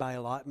obtained it by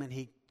allotment.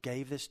 He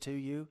gave this to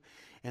you.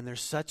 And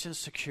there's such a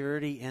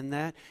security in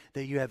that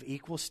you have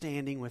equal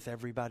standing with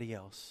everybody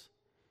else.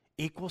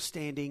 Equal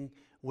standing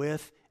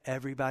with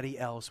everybody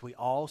else. We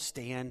all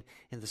stand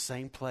in the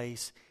same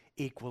place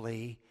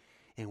equally.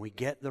 And we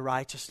get the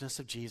righteousness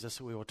of Jesus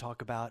that we will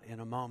talk about in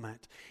a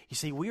moment. You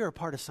see, we are a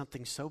part of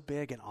something so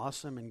big and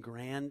awesome and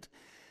grand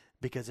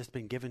because it's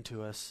been given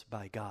to us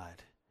by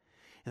God.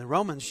 And the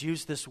Romans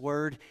use this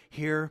word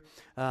here,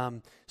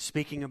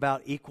 speaking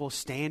about equal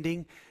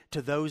standing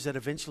to those that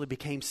eventually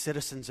became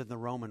citizens in the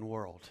Roman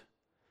world.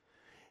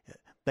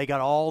 They got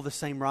all the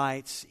same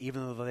rights,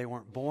 even though they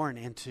weren't born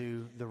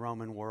into the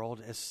Roman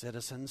world as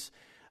citizens.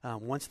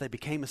 Once they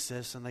became a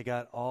citizen, they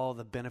got all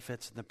the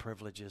benefits and the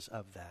privileges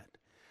of that.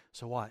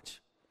 So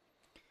watch.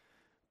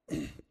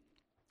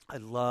 I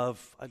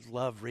love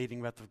reading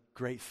about the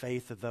great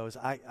faith of those.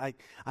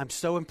 I'm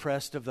so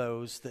impressed of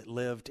those that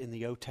lived in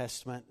the Old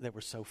Testament that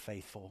were so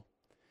faithful.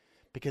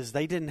 Because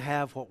they didn't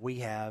have what we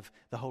have,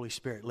 the Holy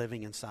Spirit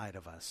living inside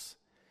of us.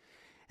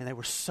 And they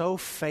were so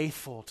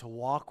faithful to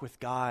walk with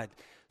God,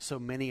 so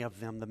many of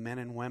them, the men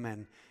and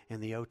women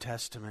in the Old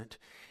Testament.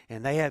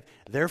 And they had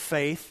their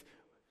faith,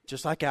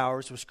 just like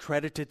ours, was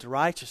credited to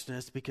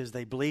righteousness because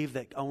they believed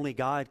that only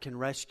God can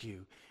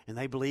rescue. And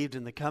they believed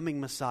in the coming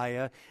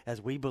Messiah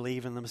as we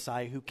believe in the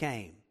Messiah who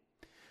came.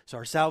 So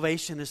our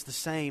salvation is the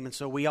same, and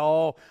so we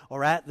all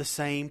are at the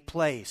same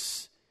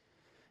place.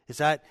 It's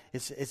at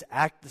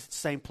the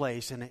same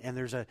place, and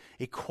there's a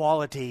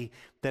equality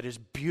that is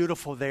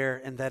beautiful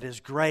there and that is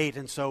great.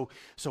 And so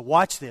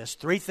watch this.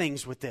 3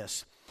 things with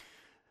this.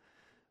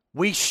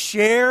 We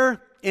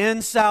share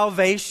in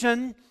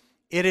salvation.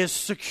 It is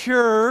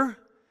secure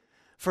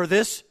for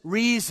this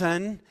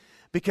reason,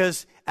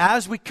 because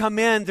as we come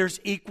in, there's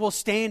equal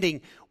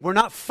standing. We're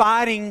not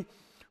fighting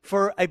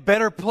for a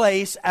better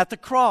place at the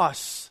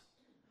cross.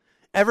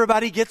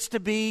 Everybody gets to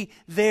be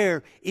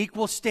there,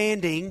 equal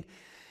standing.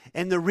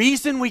 And the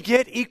reason we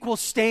get equal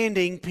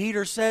standing,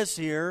 Peter says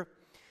here,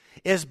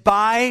 is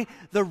by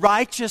the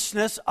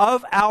righteousness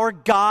of our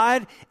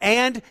God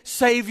and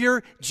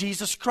Savior,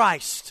 Jesus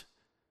Christ.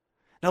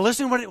 Now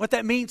listen what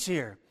that means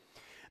here.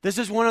 This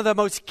is one of the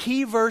most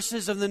key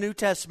verses of the New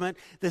Testament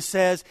that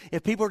says,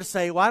 if people were to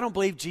say, well, I don't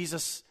believe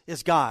Jesus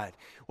is God.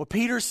 Well,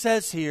 Peter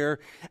says here,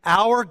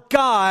 our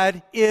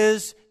God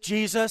is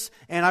Jesus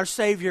and our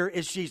Savior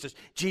is Jesus.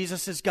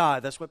 Jesus is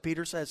God. That's what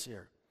Peter says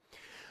here.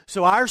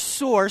 So our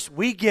source,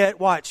 we get,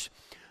 watch,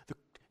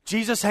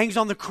 Jesus hangs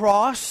on the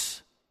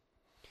cross.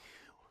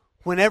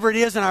 Whenever it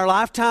is in our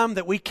lifetime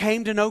that we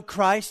came to know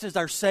Christ as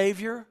our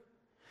Savior,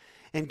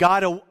 and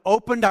God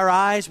opened our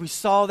eyes, we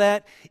saw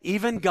that.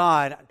 Even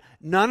God,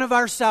 none of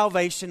our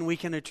salvation we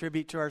can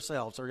attribute to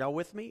ourselves. Are y'all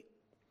with me?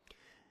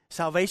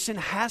 Salvation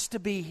has to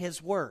be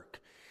His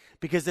work.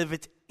 Because if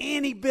it's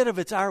any bit of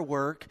it's our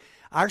work,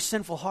 Our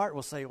sinful heart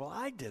will say, well,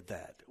 I did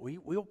that.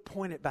 We'll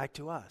point it back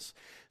to us.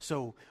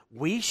 So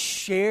we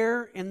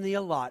share in the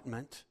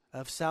allotment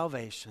of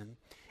salvation.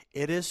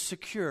 It is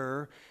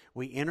secure.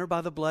 We enter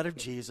by the blood of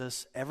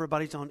Jesus.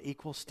 Everybody's on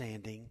equal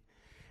standing.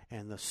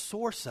 And the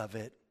source of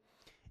it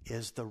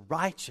is the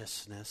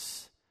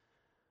righteousness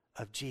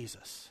of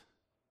Jesus.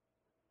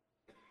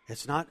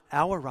 It's not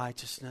our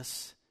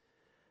righteousness,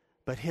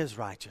 but His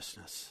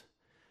righteousness.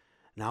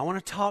 Now I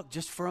want to talk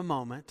just for a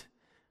moment.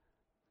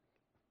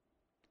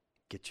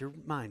 Get your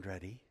mind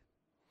ready.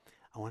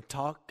 I want to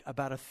talk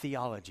about a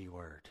theology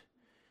word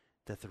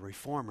that the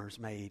Reformers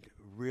made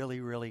really,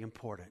 really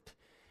important.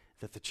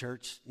 That the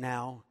church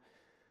now,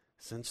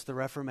 since the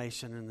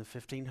Reformation in the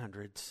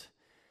 1500s,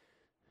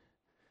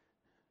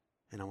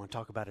 and I want to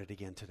talk about it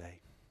again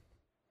today.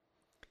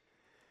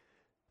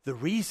 The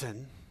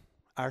reason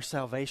our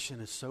salvation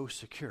is so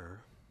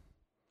secure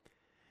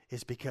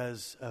is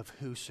because of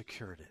who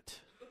secured it.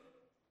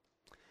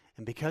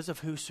 And because of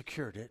who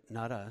secured it,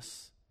 not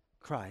us,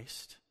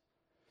 Christ,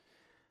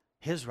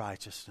 His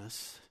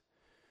righteousness,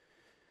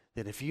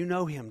 that if you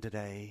know Him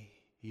today,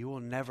 you will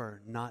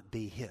never not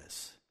be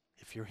His.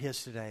 If you're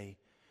His today,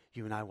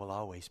 you and I will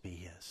always be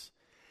His.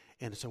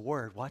 And it's a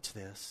word, watch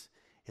this,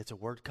 it's a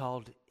word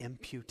called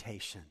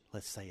imputation.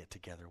 Let's say it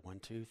together. 1,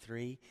 2,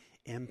 3,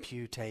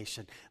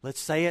 imputation. Let's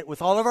say it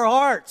with all of our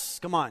hearts.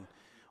 Come on.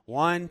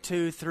 1,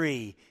 2,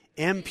 3,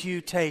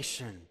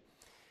 imputation.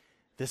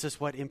 This is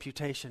what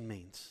imputation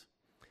means.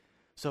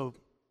 So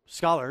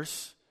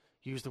scholars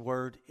use the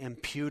word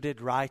imputed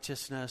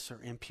righteousness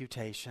or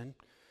imputation.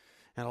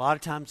 And a lot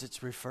of times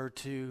it's referred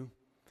to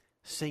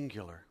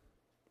singular.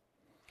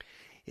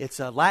 It's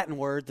a Latin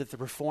word that the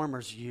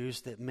Reformers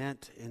used that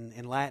meant,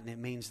 in Latin, it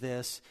means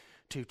this,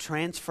 to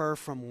transfer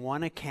from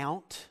one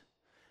account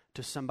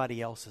to somebody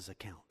else's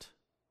account.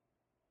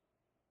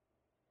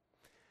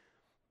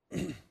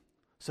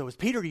 So as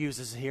Peter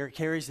uses it here, it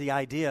carries the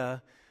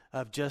idea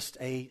of just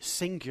a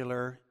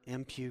singular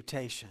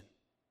imputation.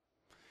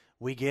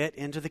 We get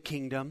into the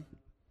kingdom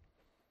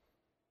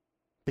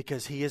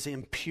because He has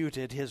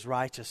imputed His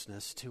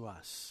righteousness to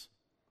us.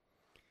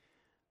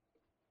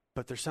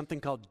 But there's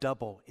something called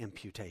double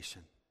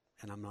imputation.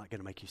 And I'm not going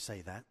to make you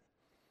say that.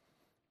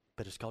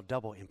 But it's called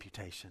double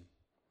imputation.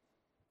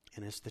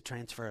 And it's the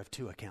transfer of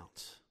two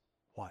accounts.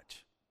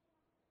 Watch.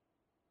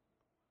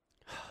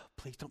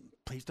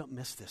 Please don't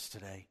miss this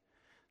today.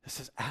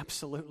 This is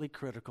absolutely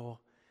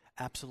critical.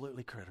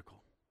 Absolutely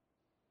critical.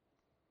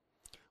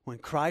 When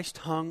Christ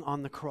hung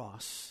on the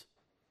cross,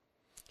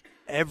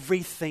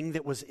 everything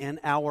that was in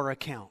our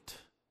account,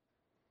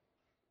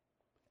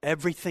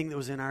 everything that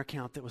was in our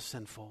account that was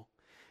sinful,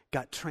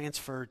 got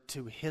transferred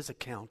to His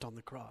account on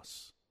the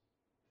cross.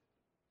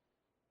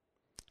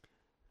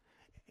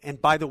 And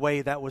by the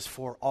way, that was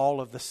for all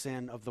of the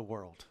sin of the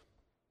world.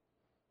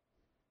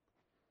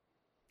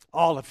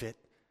 All of it.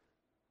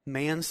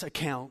 Man's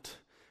account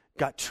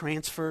got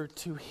transferred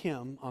to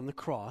Him on the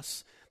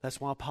cross. That's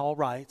why Paul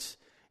writes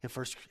in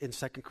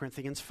 2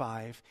 Corinthians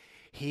 5,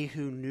 He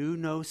who knew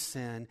no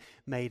sin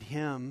made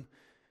Him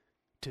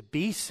to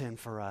be sin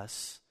for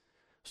us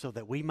so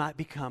that we might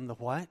become the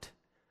what?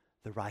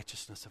 The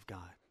righteousness of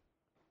God.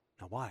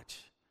 Now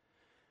watch.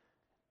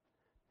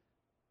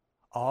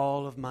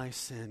 All of my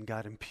sin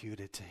got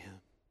imputed to Him.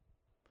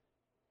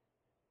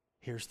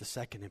 Here's the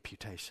second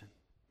imputation.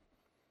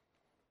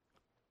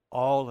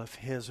 All of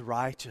His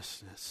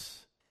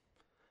righteousness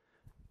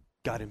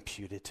got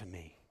imputed to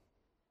me.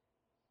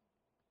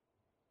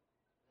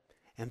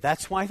 And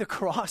that's why the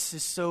cross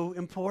is so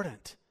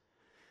important.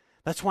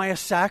 That's why a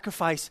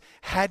sacrifice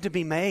had to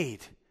be made.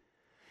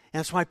 And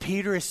that's why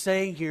Peter is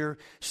saying here,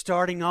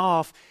 starting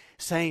off,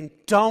 saying,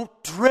 don't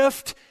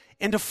drift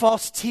into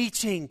false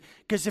teaching,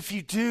 because if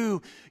you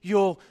do,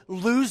 you'll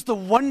lose the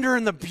wonder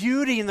and the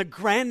beauty and the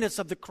grandness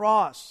of the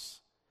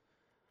cross.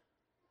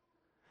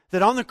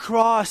 That on the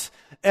cross,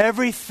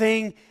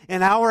 everything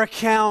in our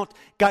account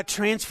got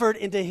transferred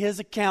into His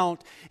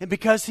account. And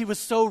because He was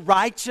so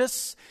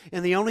righteous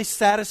and the only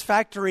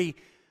satisfactory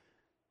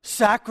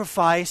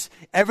sacrifice,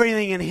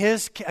 everything in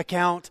His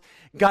account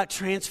got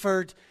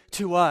transferred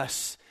to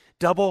us.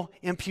 Double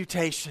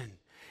imputation.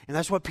 And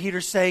that's what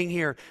Peter's saying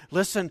here.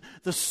 Listen,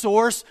 the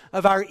source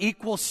of our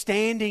equal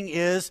standing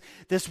is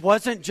this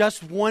wasn't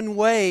just one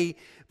way,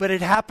 but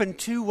it happened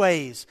two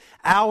ways.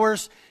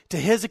 Ours to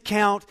His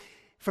account,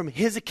 from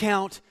His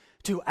account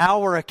to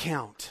our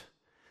account.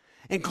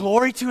 And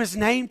glory to His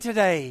name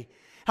today.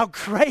 How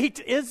great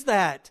is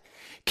that?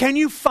 Can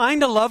you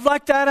find a love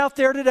like that out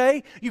there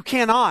today? You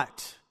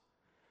cannot.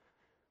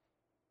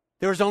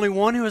 There is only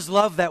one who has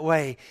loved that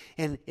way,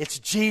 and it's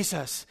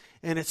Jesus.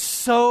 And it's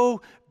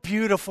so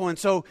beautiful. And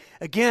so,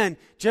 again,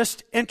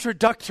 just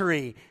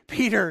introductory,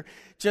 Peter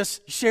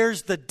just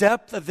shares the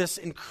depth of this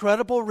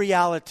incredible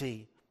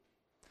reality.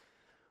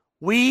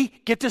 We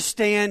get to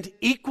stand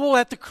equal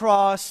at the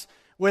cross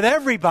with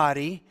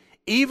everybody,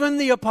 even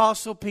the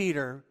Apostle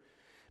Peter,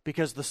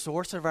 because the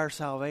source of our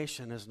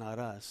salvation is not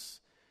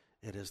us.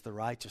 It is the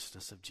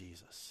righteousness of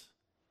Jesus.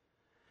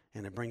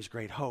 And it brings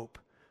great hope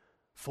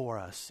for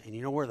us. And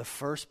you know where the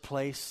first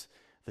place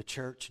the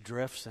church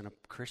drifts and a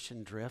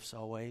Christian drifts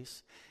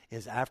always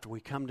is after we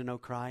come to know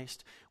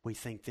Christ, we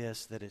think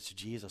that it's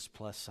Jesus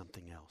plus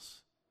something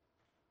else.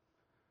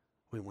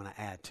 We want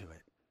to add to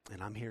it.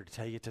 And I'm here to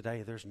tell you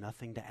today, there's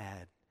nothing to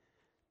add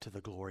to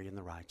the glory and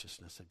the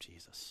righteousness of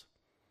Jesus.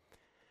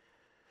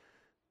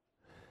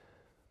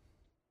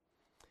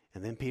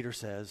 And then Peter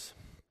says,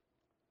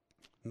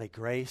 may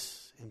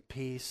grace and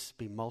peace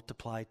be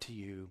multiplied to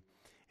you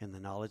in the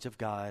knowledge of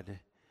God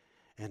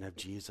and of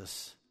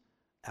Jesus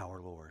our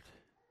Lord.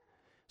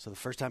 So the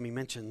first time he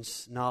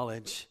mentions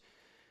knowledge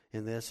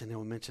in this, and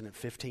he'll mention it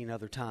 15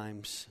 other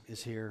times,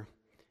 is here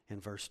in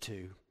verse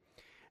 2.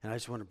 And I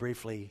just want to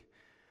briefly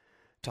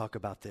talk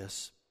about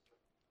this.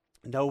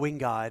 Knowing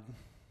God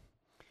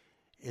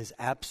is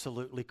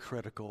absolutely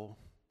critical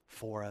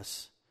for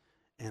us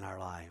in our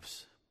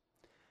lives.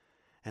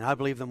 And I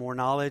believe the more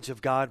knowledge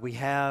of God we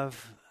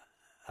have,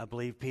 I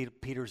believe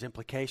Peter's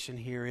implication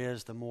here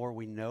is the more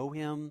we know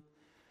him,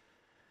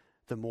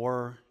 the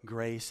more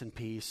grace and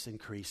peace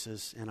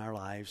increases in our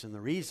lives. And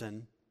the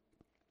reason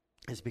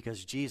is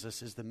because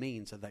Jesus is the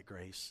means of that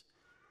grace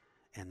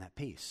and that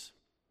peace.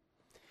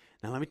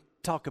 Now let me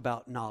talk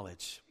about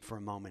knowledge for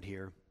a moment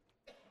here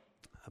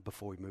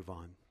before we move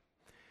on.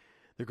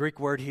 The Greek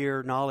word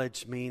here,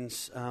 knowledge,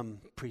 means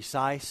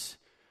precise,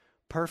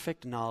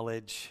 perfect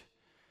knowledge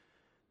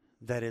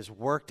that is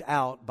worked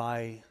out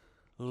by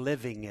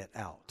living it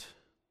out.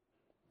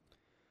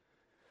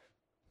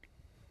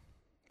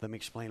 Let me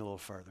explain a little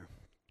further.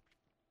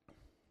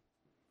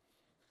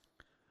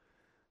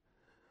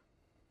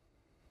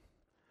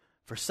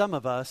 For some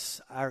of us,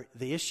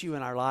 the issue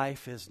in our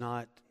life is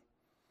not,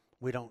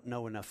 we don't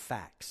know enough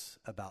facts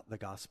about the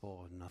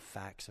gospel, enough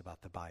facts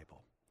about the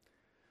Bible.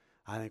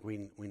 I think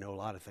we know a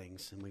lot of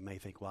things, and we may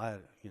think, well,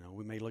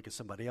 we may look at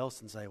somebody else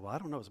and say, well, I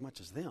don't know as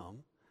much as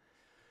them.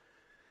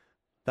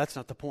 That's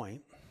not the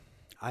point.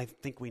 I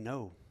think we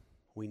know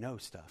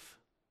stuff.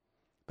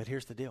 But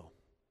here's the deal.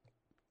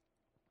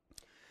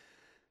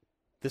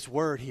 This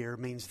word here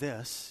means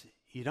this.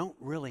 You don't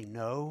really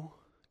know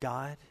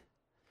God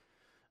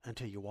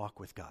until you walk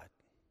with God.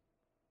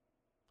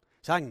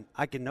 So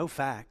I can know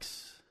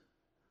facts.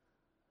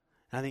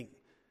 I think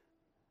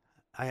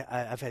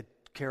I've had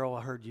Carol,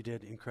 I heard you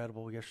did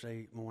incredible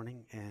yesterday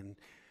morning, and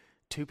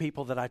 2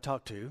 people that I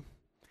talked to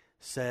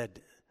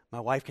said, my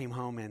wife came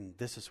home and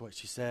this is what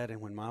she said,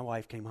 and when my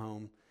wife came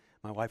home,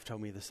 my wife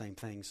told me the same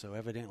thing. So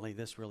evidently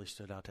this really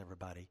stood out to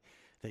everybody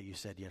that you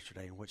said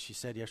yesterday. And what she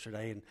said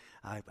yesterday, and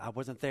I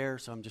wasn't there,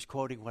 so I'm just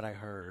quoting what I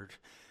heard.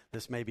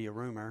 This may be a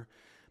rumor,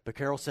 but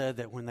Carol said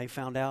that when they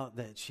found out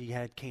that she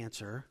had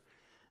cancer,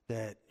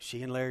 that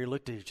she and Larry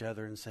looked at each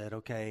other and said,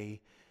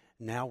 okay,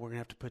 now we're going to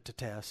have to put to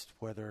test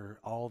whether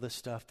all this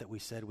stuff that we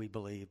said we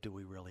believe, do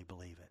we really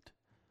believe it?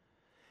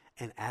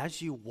 And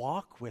as you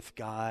walk with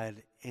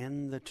God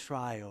in the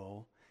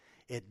trial,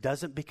 it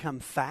doesn't become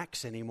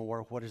facts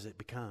anymore. What does it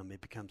become?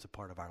 It becomes a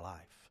part of our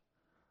life.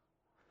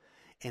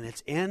 And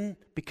it's in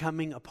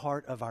becoming a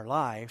part of our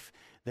life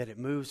that it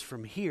moves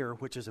from here,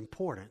 which is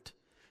important,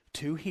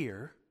 to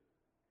here.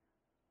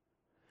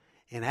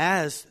 And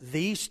as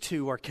these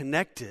two are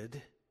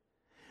connected,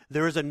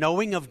 there is a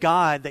knowing of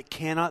God that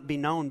cannot be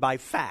known by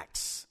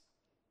facts.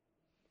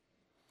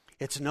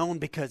 It's known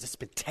because it's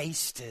been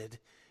tasted,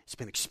 it's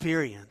been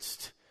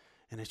experienced,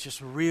 and it's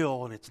just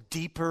real, and it's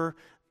deeper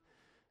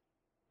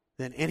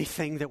than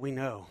anything that we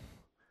know.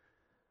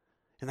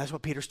 And that's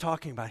what Peter's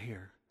talking about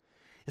here.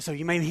 And so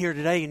you may be here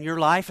today and your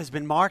life has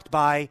been marked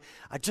by,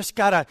 I just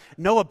got to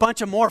know a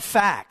bunch of more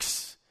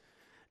facts.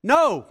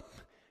 No,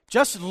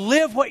 just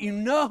live what you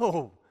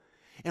know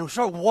and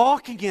start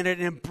walking in it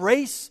and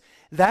embrace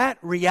that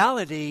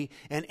reality.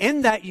 And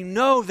in that you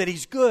know that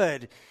He's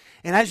good.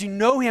 And as you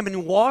know Him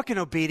and walk in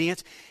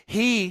obedience,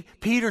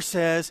 Peter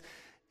says,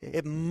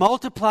 it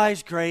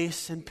multiplies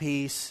grace and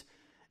peace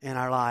in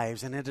our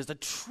lives. And it is a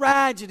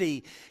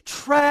tragedy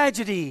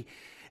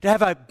to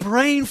have a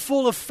brain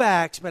full of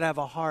facts, but have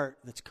a heart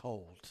that's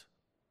cold.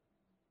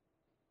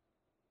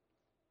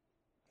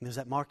 And does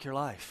that mark your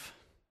life?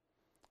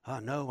 Oh,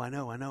 no, I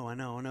know.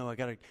 I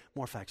got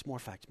more facts.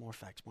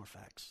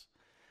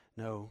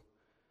 No,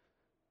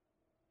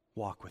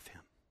 walk with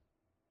Him.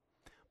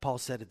 Paul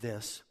said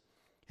this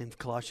in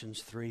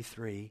Colossians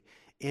 3:3.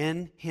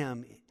 In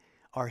Him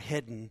are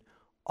hidden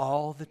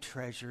all the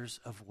treasures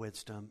of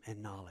wisdom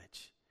and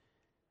knowledge.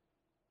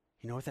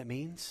 You know what that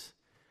means?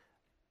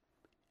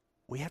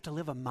 We have to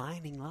live a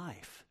mining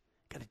life.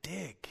 Got to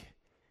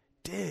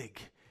dig.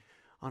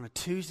 On a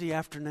Tuesday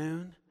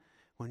afternoon,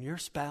 when your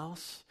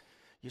spouse,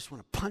 you just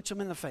want to punch them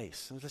in the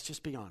face. Let's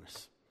just be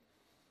honest.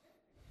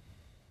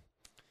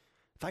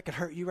 If I could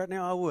hurt you right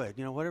now, I would.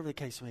 Whatever the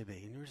case may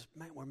be. And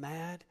we're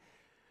mad.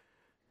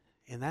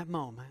 In that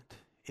moment,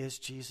 is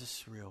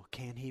Jesus real?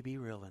 Can He be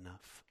real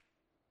enough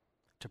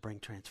to bring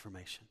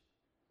transformation?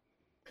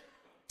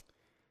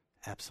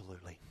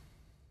 Absolutely.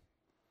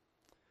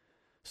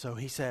 So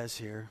he says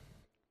here,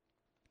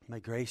 may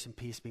grace and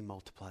peace be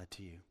multiplied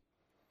to you.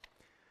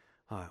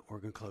 All right, we're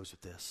going to close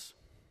with this.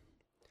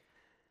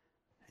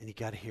 And you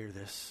got to hear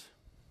this.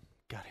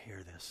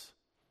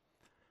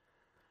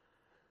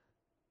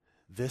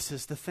 this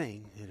is the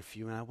thing, and if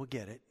you and I will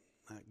get it,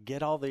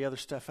 get all the other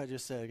stuff I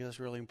just said, because that's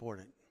really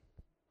important.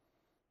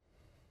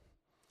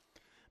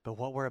 But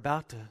what we're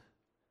about to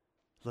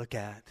look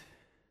at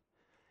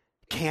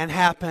can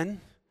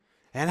happen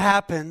and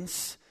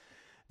happens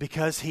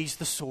because He's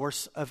the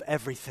source of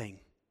everything.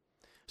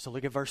 So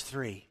look at verse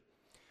 3.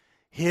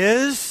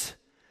 His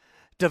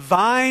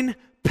divine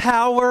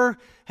power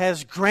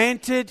has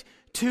granted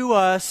to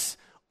us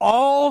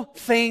all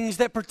things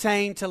that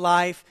pertain to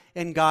life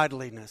and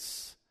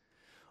godliness.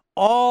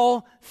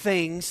 All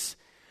things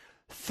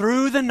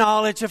through the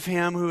knowledge of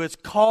Him who has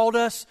called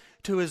us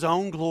to His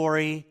own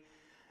glory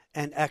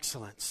and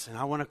excellence. And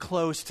I want to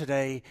close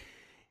today,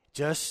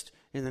 just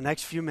in the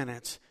next few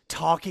minutes,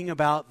 talking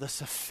about the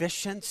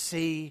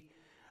sufficiency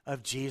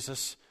of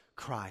Jesus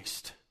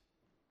Christ.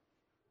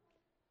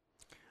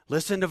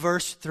 Listen to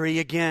verse 3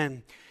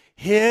 again.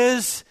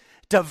 His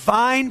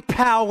divine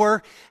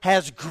power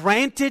has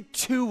granted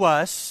to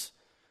us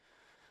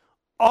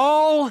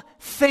all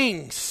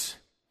things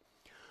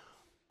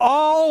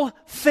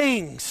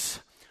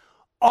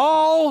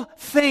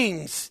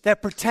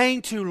that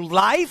pertain to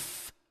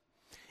life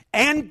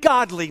and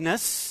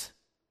godliness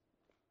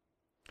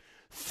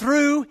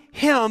through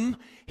Him,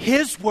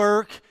 His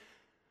work,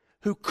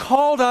 who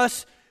called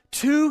us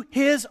to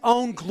His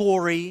own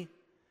glory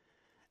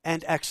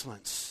and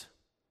excellence.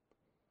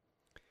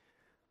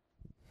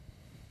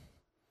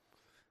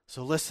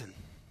 So listen.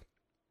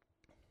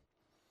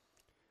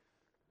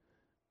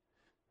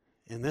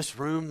 In this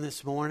room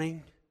this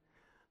morning,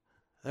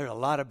 there's a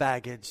lot of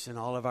baggage in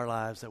all of our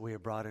lives that we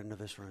have brought into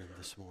this room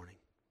this morning.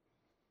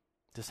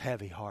 Just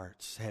heavy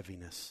hearts,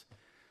 heaviness.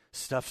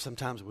 Stuff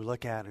sometimes we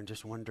look at and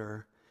just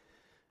wonder,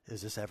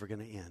 is this ever going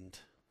to end?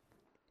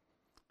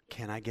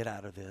 Can I get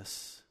out of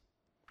this?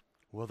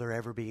 Will there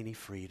ever be any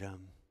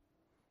freedom?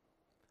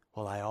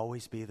 Will I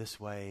always be this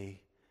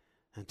way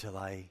until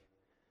I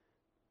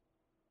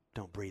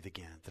don't breathe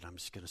again? That I'm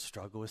just going to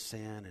struggle with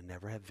sin and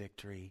never have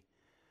victory.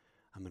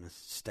 I'm going to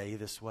stay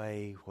this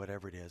way,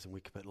 whatever it is. And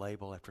we could put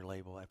label after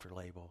label after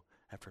label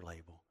after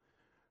label.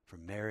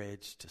 From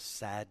marriage to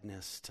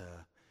sadness to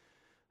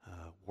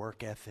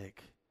work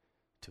ethic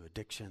to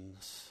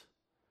addictions,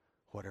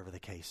 whatever the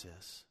case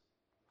is.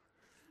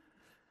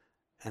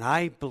 And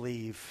I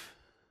believe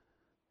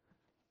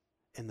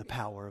in the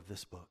power of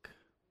this book.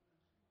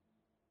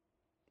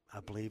 I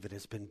believe it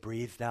has been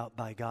breathed out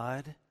by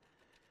God.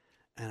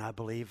 And I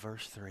believe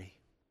verse 3.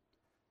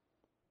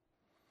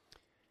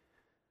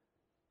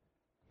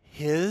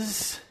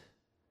 His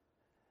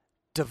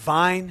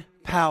divine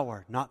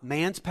power, not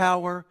man's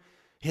power,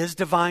 His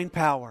divine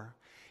power.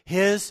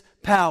 His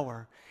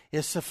power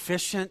is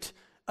sufficient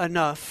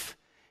enough.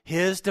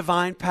 His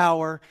divine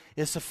power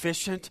is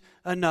sufficient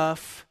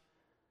enough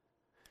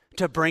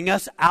to bring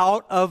us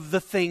out of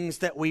the things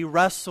that we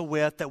wrestle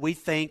with, that we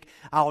think,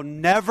 I'll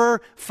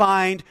never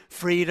find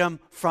freedom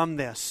from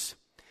this.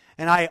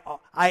 And I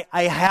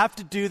have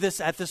to do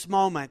this at this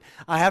moment.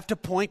 I have to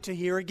point to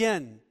here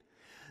again,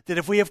 that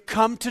if we have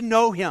come to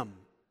know Him,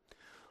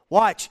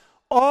 watch,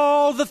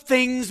 all the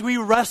things we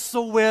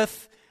wrestle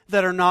with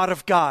that are not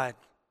of God,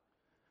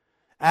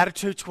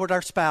 attitude toward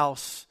our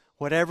spouse,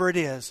 whatever it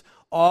is,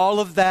 all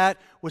of that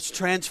was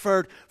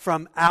transferred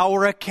from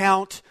our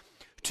account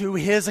to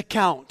His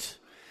account.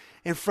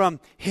 And from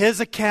His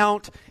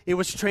account, it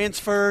was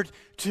transferred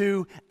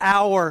to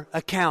our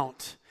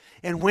account.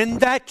 And when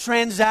that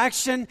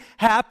transaction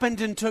happened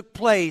and took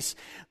place,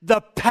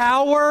 the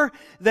power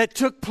that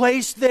took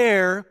place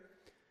there,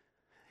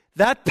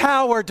 that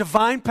power,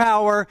 divine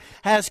power,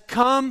 has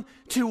come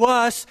to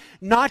us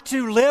not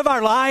to live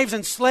our lives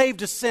enslaved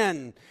to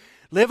sin.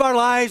 Live our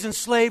lives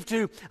enslaved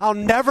to, I'll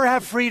never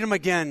have freedom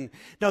again.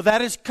 No,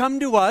 that has come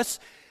to us.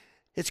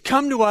 It's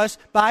come to us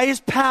by His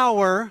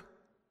power.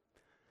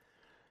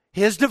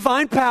 His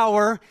divine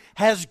power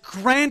has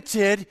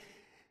granted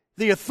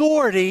the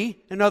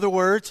authority. In other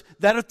words,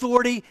 that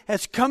authority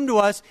has come to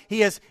us. He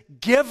has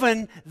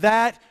given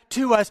that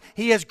to us.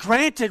 He has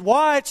granted,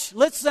 watch,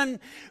 listen,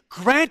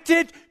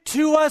 granted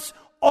to us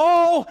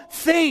all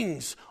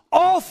things.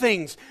 All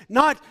things.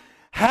 Not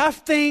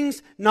half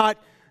things,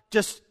 not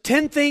just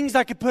 10 things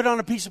I could put on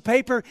a piece of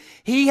paper.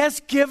 He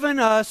has given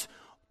us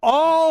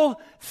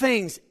all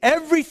things,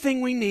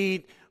 everything we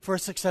need for a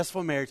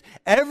successful marriage,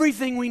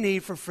 everything we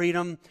need for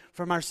freedom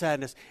from our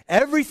sadness,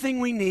 everything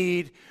we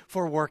need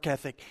for work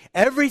ethic,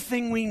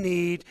 everything we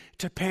need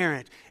to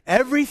parent,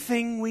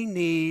 everything we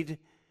need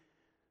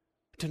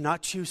to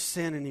not choose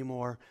sin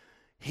anymore.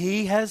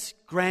 He has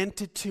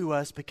granted to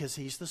us because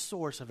He's the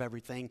source of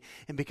everything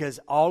and because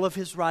all of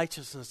His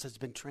righteousness has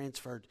been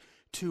transferred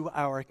to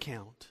our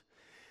account.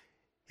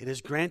 It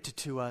is granted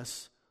to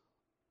us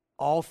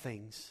all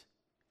things,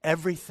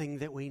 everything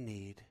that we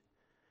need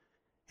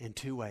in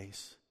two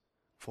ways.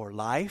 For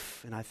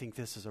life, and I think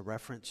this is a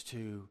reference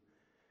to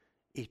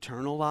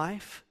eternal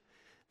life,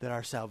 that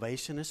our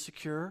salvation is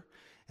secure.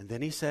 And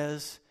then he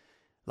says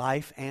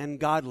life and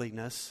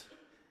godliness.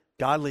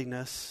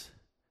 Godliness,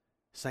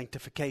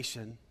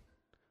 sanctification,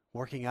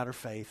 working out our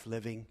faith,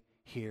 living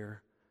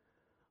here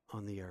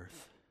on the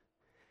earth.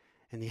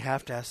 And you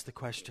have to ask the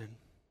question,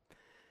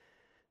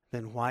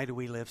 then why do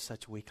we live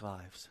such weak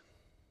lives?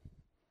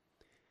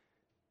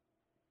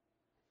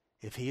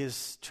 If he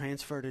has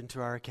transferred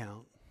into our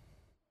account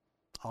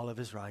all of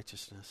his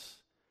righteousness,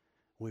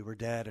 we were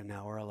dead and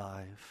now we're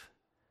alive.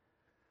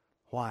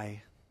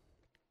 Why?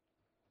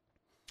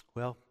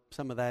 Well,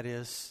 some of that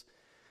is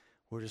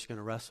we're just going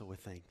to wrestle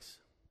with things.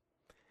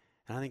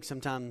 And I think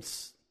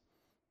sometimes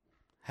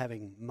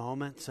having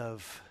moments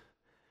of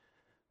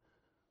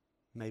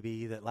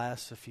maybe that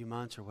lasts a few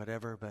months or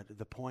whatever, but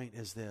the point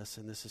is this,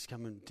 and this is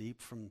coming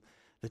deep from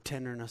the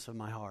tenderness of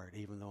my heart,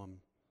 even though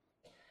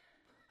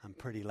I'm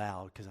pretty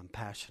loud because I'm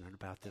passionate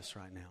about this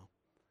right now.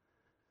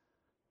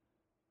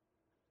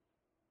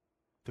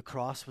 The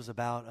cross was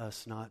about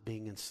us not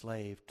being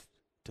enslaved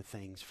to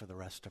things for the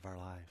rest of our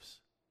lives.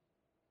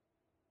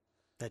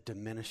 That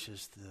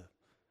diminishes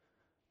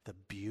the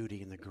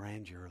beauty and the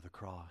grandeur of the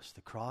cross.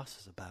 The cross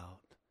is about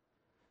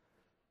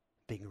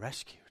being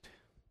rescued.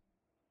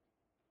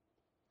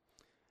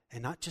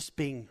 And not just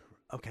being,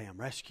 okay,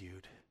 I'm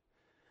rescued,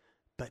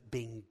 but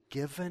being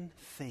given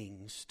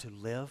things to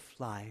live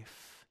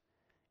life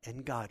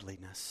in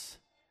godliness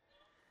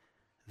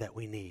that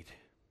we need.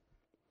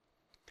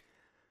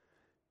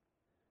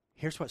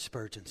 Here's what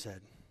Spurgeon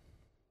said.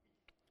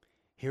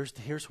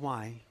 Here's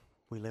why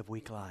we live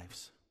weak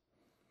lives.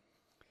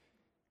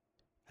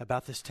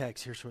 About this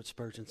text, here's what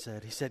Spurgeon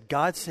said. He said,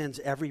 God sends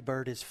every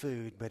bird his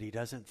food, but he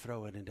doesn't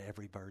throw it into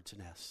every bird's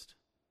nest.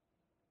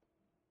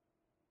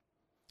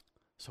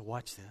 So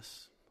watch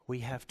this. We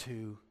have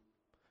to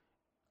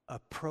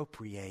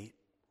appropriate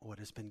what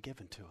has been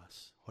given to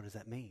us. What does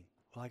that mean?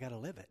 Well, I got to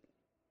live it.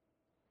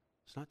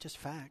 It's not just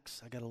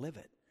facts. I got to live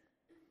it.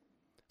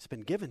 It's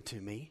been given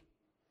to me.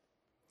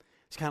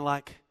 It's kind of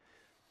like,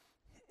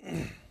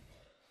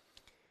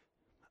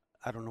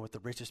 I don't know what the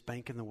richest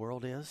bank in the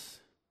world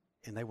is,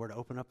 and they were to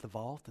open up the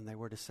vault and they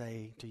were to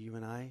say to you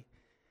and I,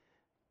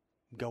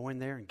 go in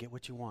there and get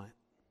what you want.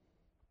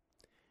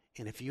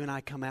 And if you and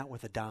I come out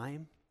with a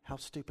dime, how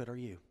stupid are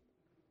you?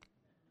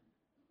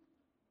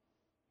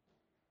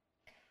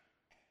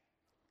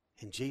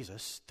 And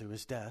Jesus, through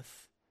his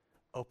death,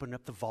 opened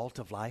up the vault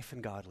of life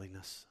and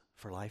godliness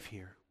for life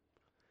here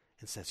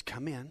and says,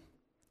 come in.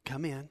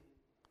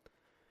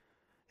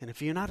 And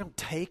if you and I don't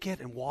take it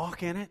and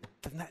walk in it,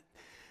 then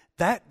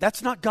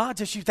that's not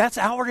God's issue. That's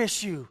our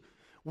issue.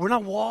 We're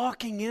not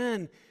walking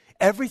in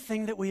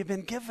everything that we have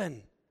been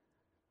given.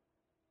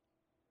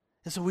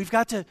 And so we've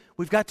got to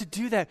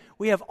do that.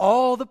 We have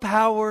all the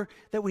power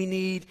that we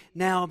need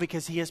now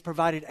because he has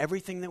provided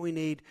everything that we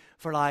need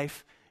for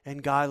life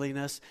and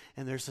godliness.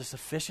 And there's a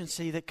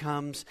sufficiency that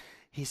comes,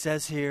 he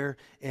says here,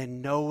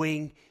 in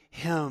knowing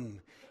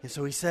him. And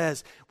so he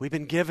says, we've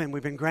been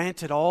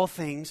granted all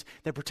things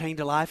that pertain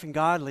to life and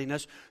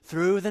godliness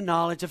through the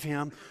knowledge of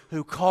him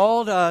who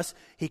called us.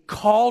 He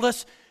called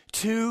us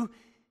to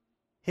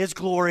his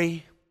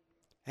glory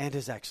and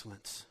his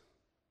excellence.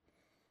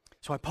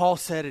 That's why Paul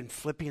said in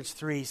Philippians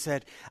 3, he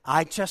said,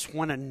 I just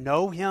want to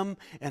know him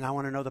and I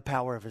want to know the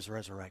power of his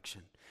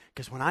resurrection.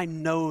 Because when I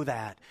know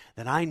that,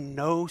 then I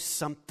know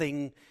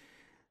something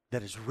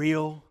that is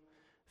real,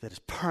 that is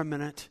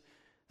permanent,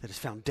 that is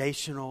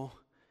foundational,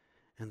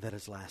 and that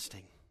is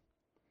lasting.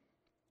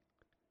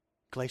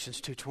 Galatians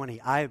 2:20,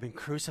 I have been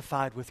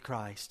crucified with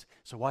Christ.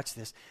 So watch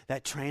this.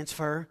 That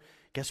transfer,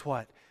 guess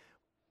what?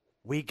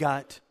 We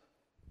got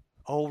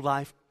old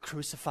life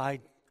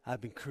crucified.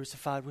 I've been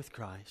crucified with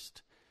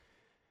Christ.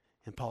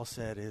 And Paul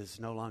said, it is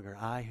no longer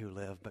I who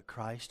live, but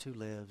Christ who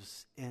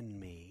lives in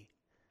me.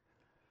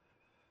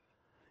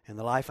 And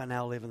the life I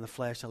now live in the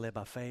flesh, I live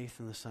by faith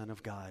in the Son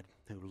of God,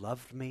 who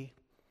loved me,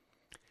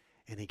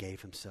 and he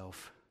gave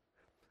himself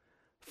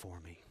for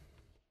me.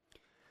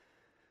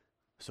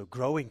 So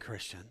growing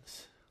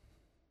Christians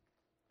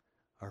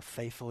are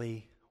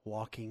faithfully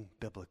walking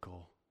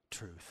biblical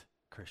truth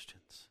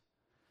Christians.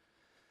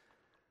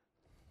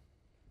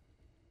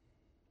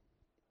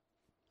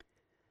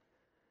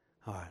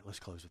 All right, let's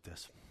close with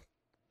this.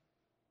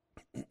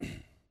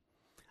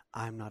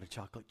 I'm not a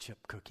chocolate chip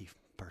cookie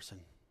person.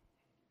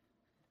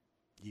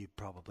 You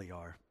probably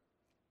are.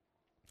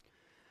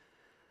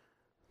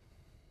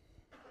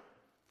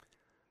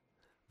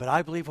 But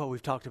I believe what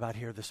we've talked about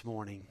here this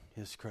morning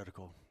is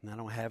critical. And I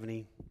don't have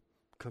any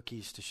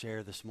cookies to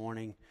share this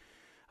morning.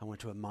 I went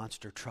to a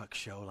monster truck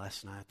show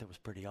last night that was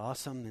pretty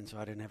awesome, and so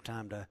I didn't have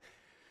time to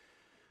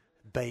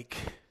bake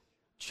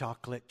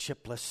chocolate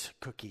chipless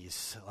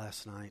cookies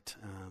last night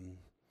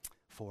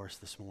for us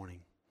this morning.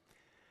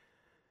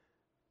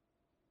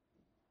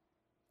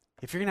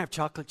 If you're going to have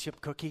chocolate chip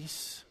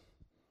cookies,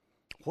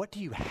 what do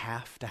you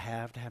have to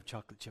have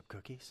chocolate chip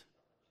cookies?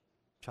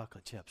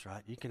 Chocolate chips,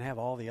 right? You can have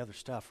all the other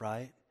stuff,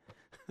 right?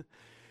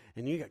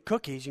 And you got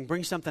cookies, you can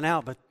bring something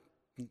out, but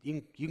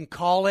you can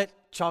call it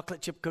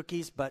chocolate chip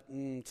cookies, but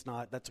it's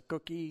not. That's a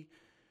cookie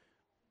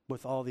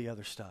with all the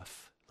other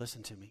stuff.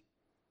 Listen to me.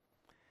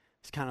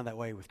 It's kind of that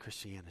way with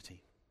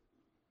Christianity.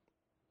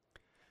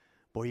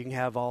 Boy, you can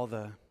have all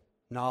the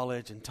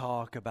knowledge and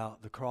talk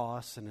about the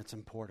cross and its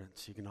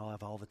importance. You can all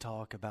have all the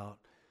talk about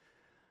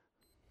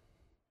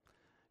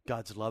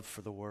God's love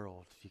for the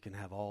world. You can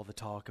have all the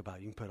talk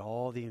about, you can put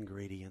all the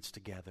ingredients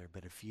together,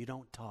 but if you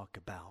don't talk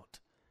about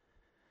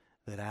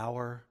that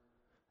our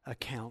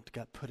account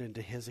got put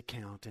into his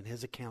account and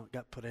his account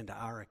got put into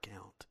our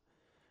account,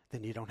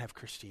 then you don't have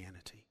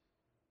Christianity.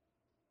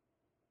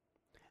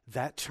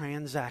 That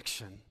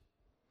transaction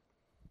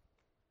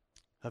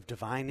of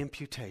divine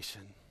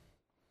imputation,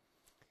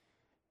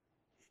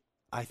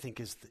 I think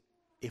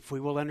if we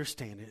will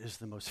understand it, is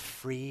the most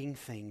freeing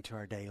thing to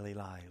our daily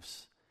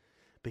lives.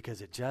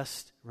 Because it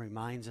just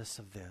reminds us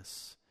of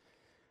this.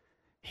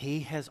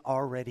 He has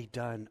already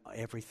done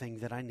everything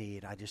that I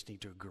need. I just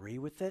need to agree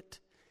with it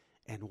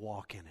and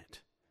walk in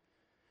it.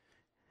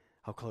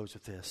 I'll close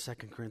with this.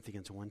 2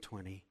 Corinthians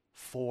 1:20.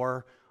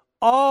 For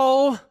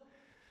all,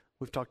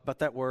 we've talked about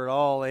that word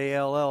all,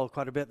 A-L-L,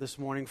 quite a bit this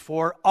morning.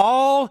 For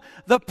all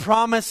the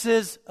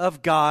promises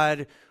of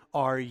God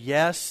are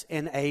yes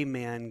and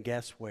amen.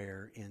 Guess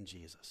where? In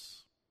Jesus.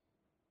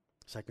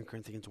 2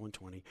 Corinthians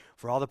 1:20.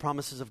 For all the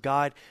promises of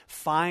God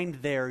find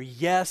their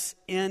yes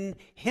in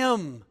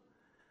Him.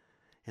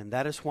 And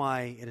that is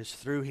why it is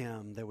through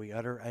Him that we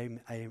utter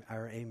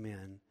our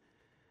amen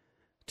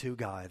to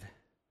God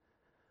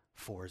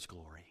for His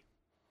glory.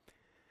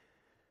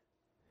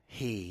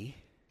 He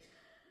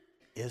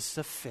is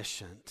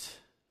sufficient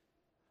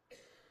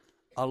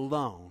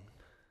alone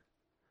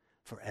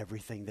for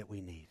everything that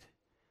we need.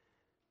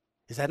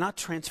 Is that not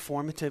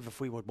transformative if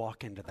we would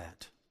walk into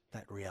that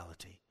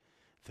reality?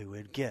 If we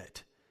would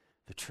get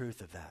the truth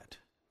of that.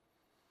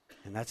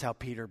 And that's how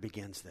Peter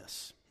begins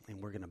this.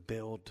 And we're going to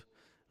build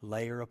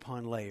layer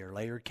upon layer,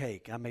 layered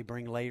cake. I may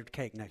bring layered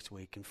cake next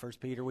week. In 1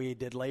 Peter we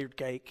did layered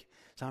cake.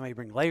 So I may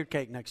bring layered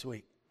cake next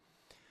week.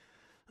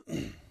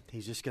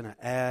 He's just going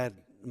to add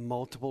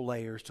multiple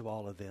layers to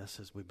all of this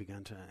as we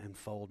begin to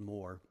unfold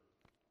more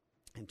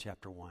in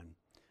chapter 1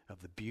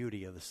 of the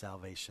beauty of the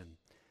salvation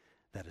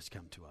that has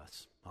come to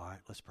us. All right,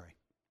 let's pray.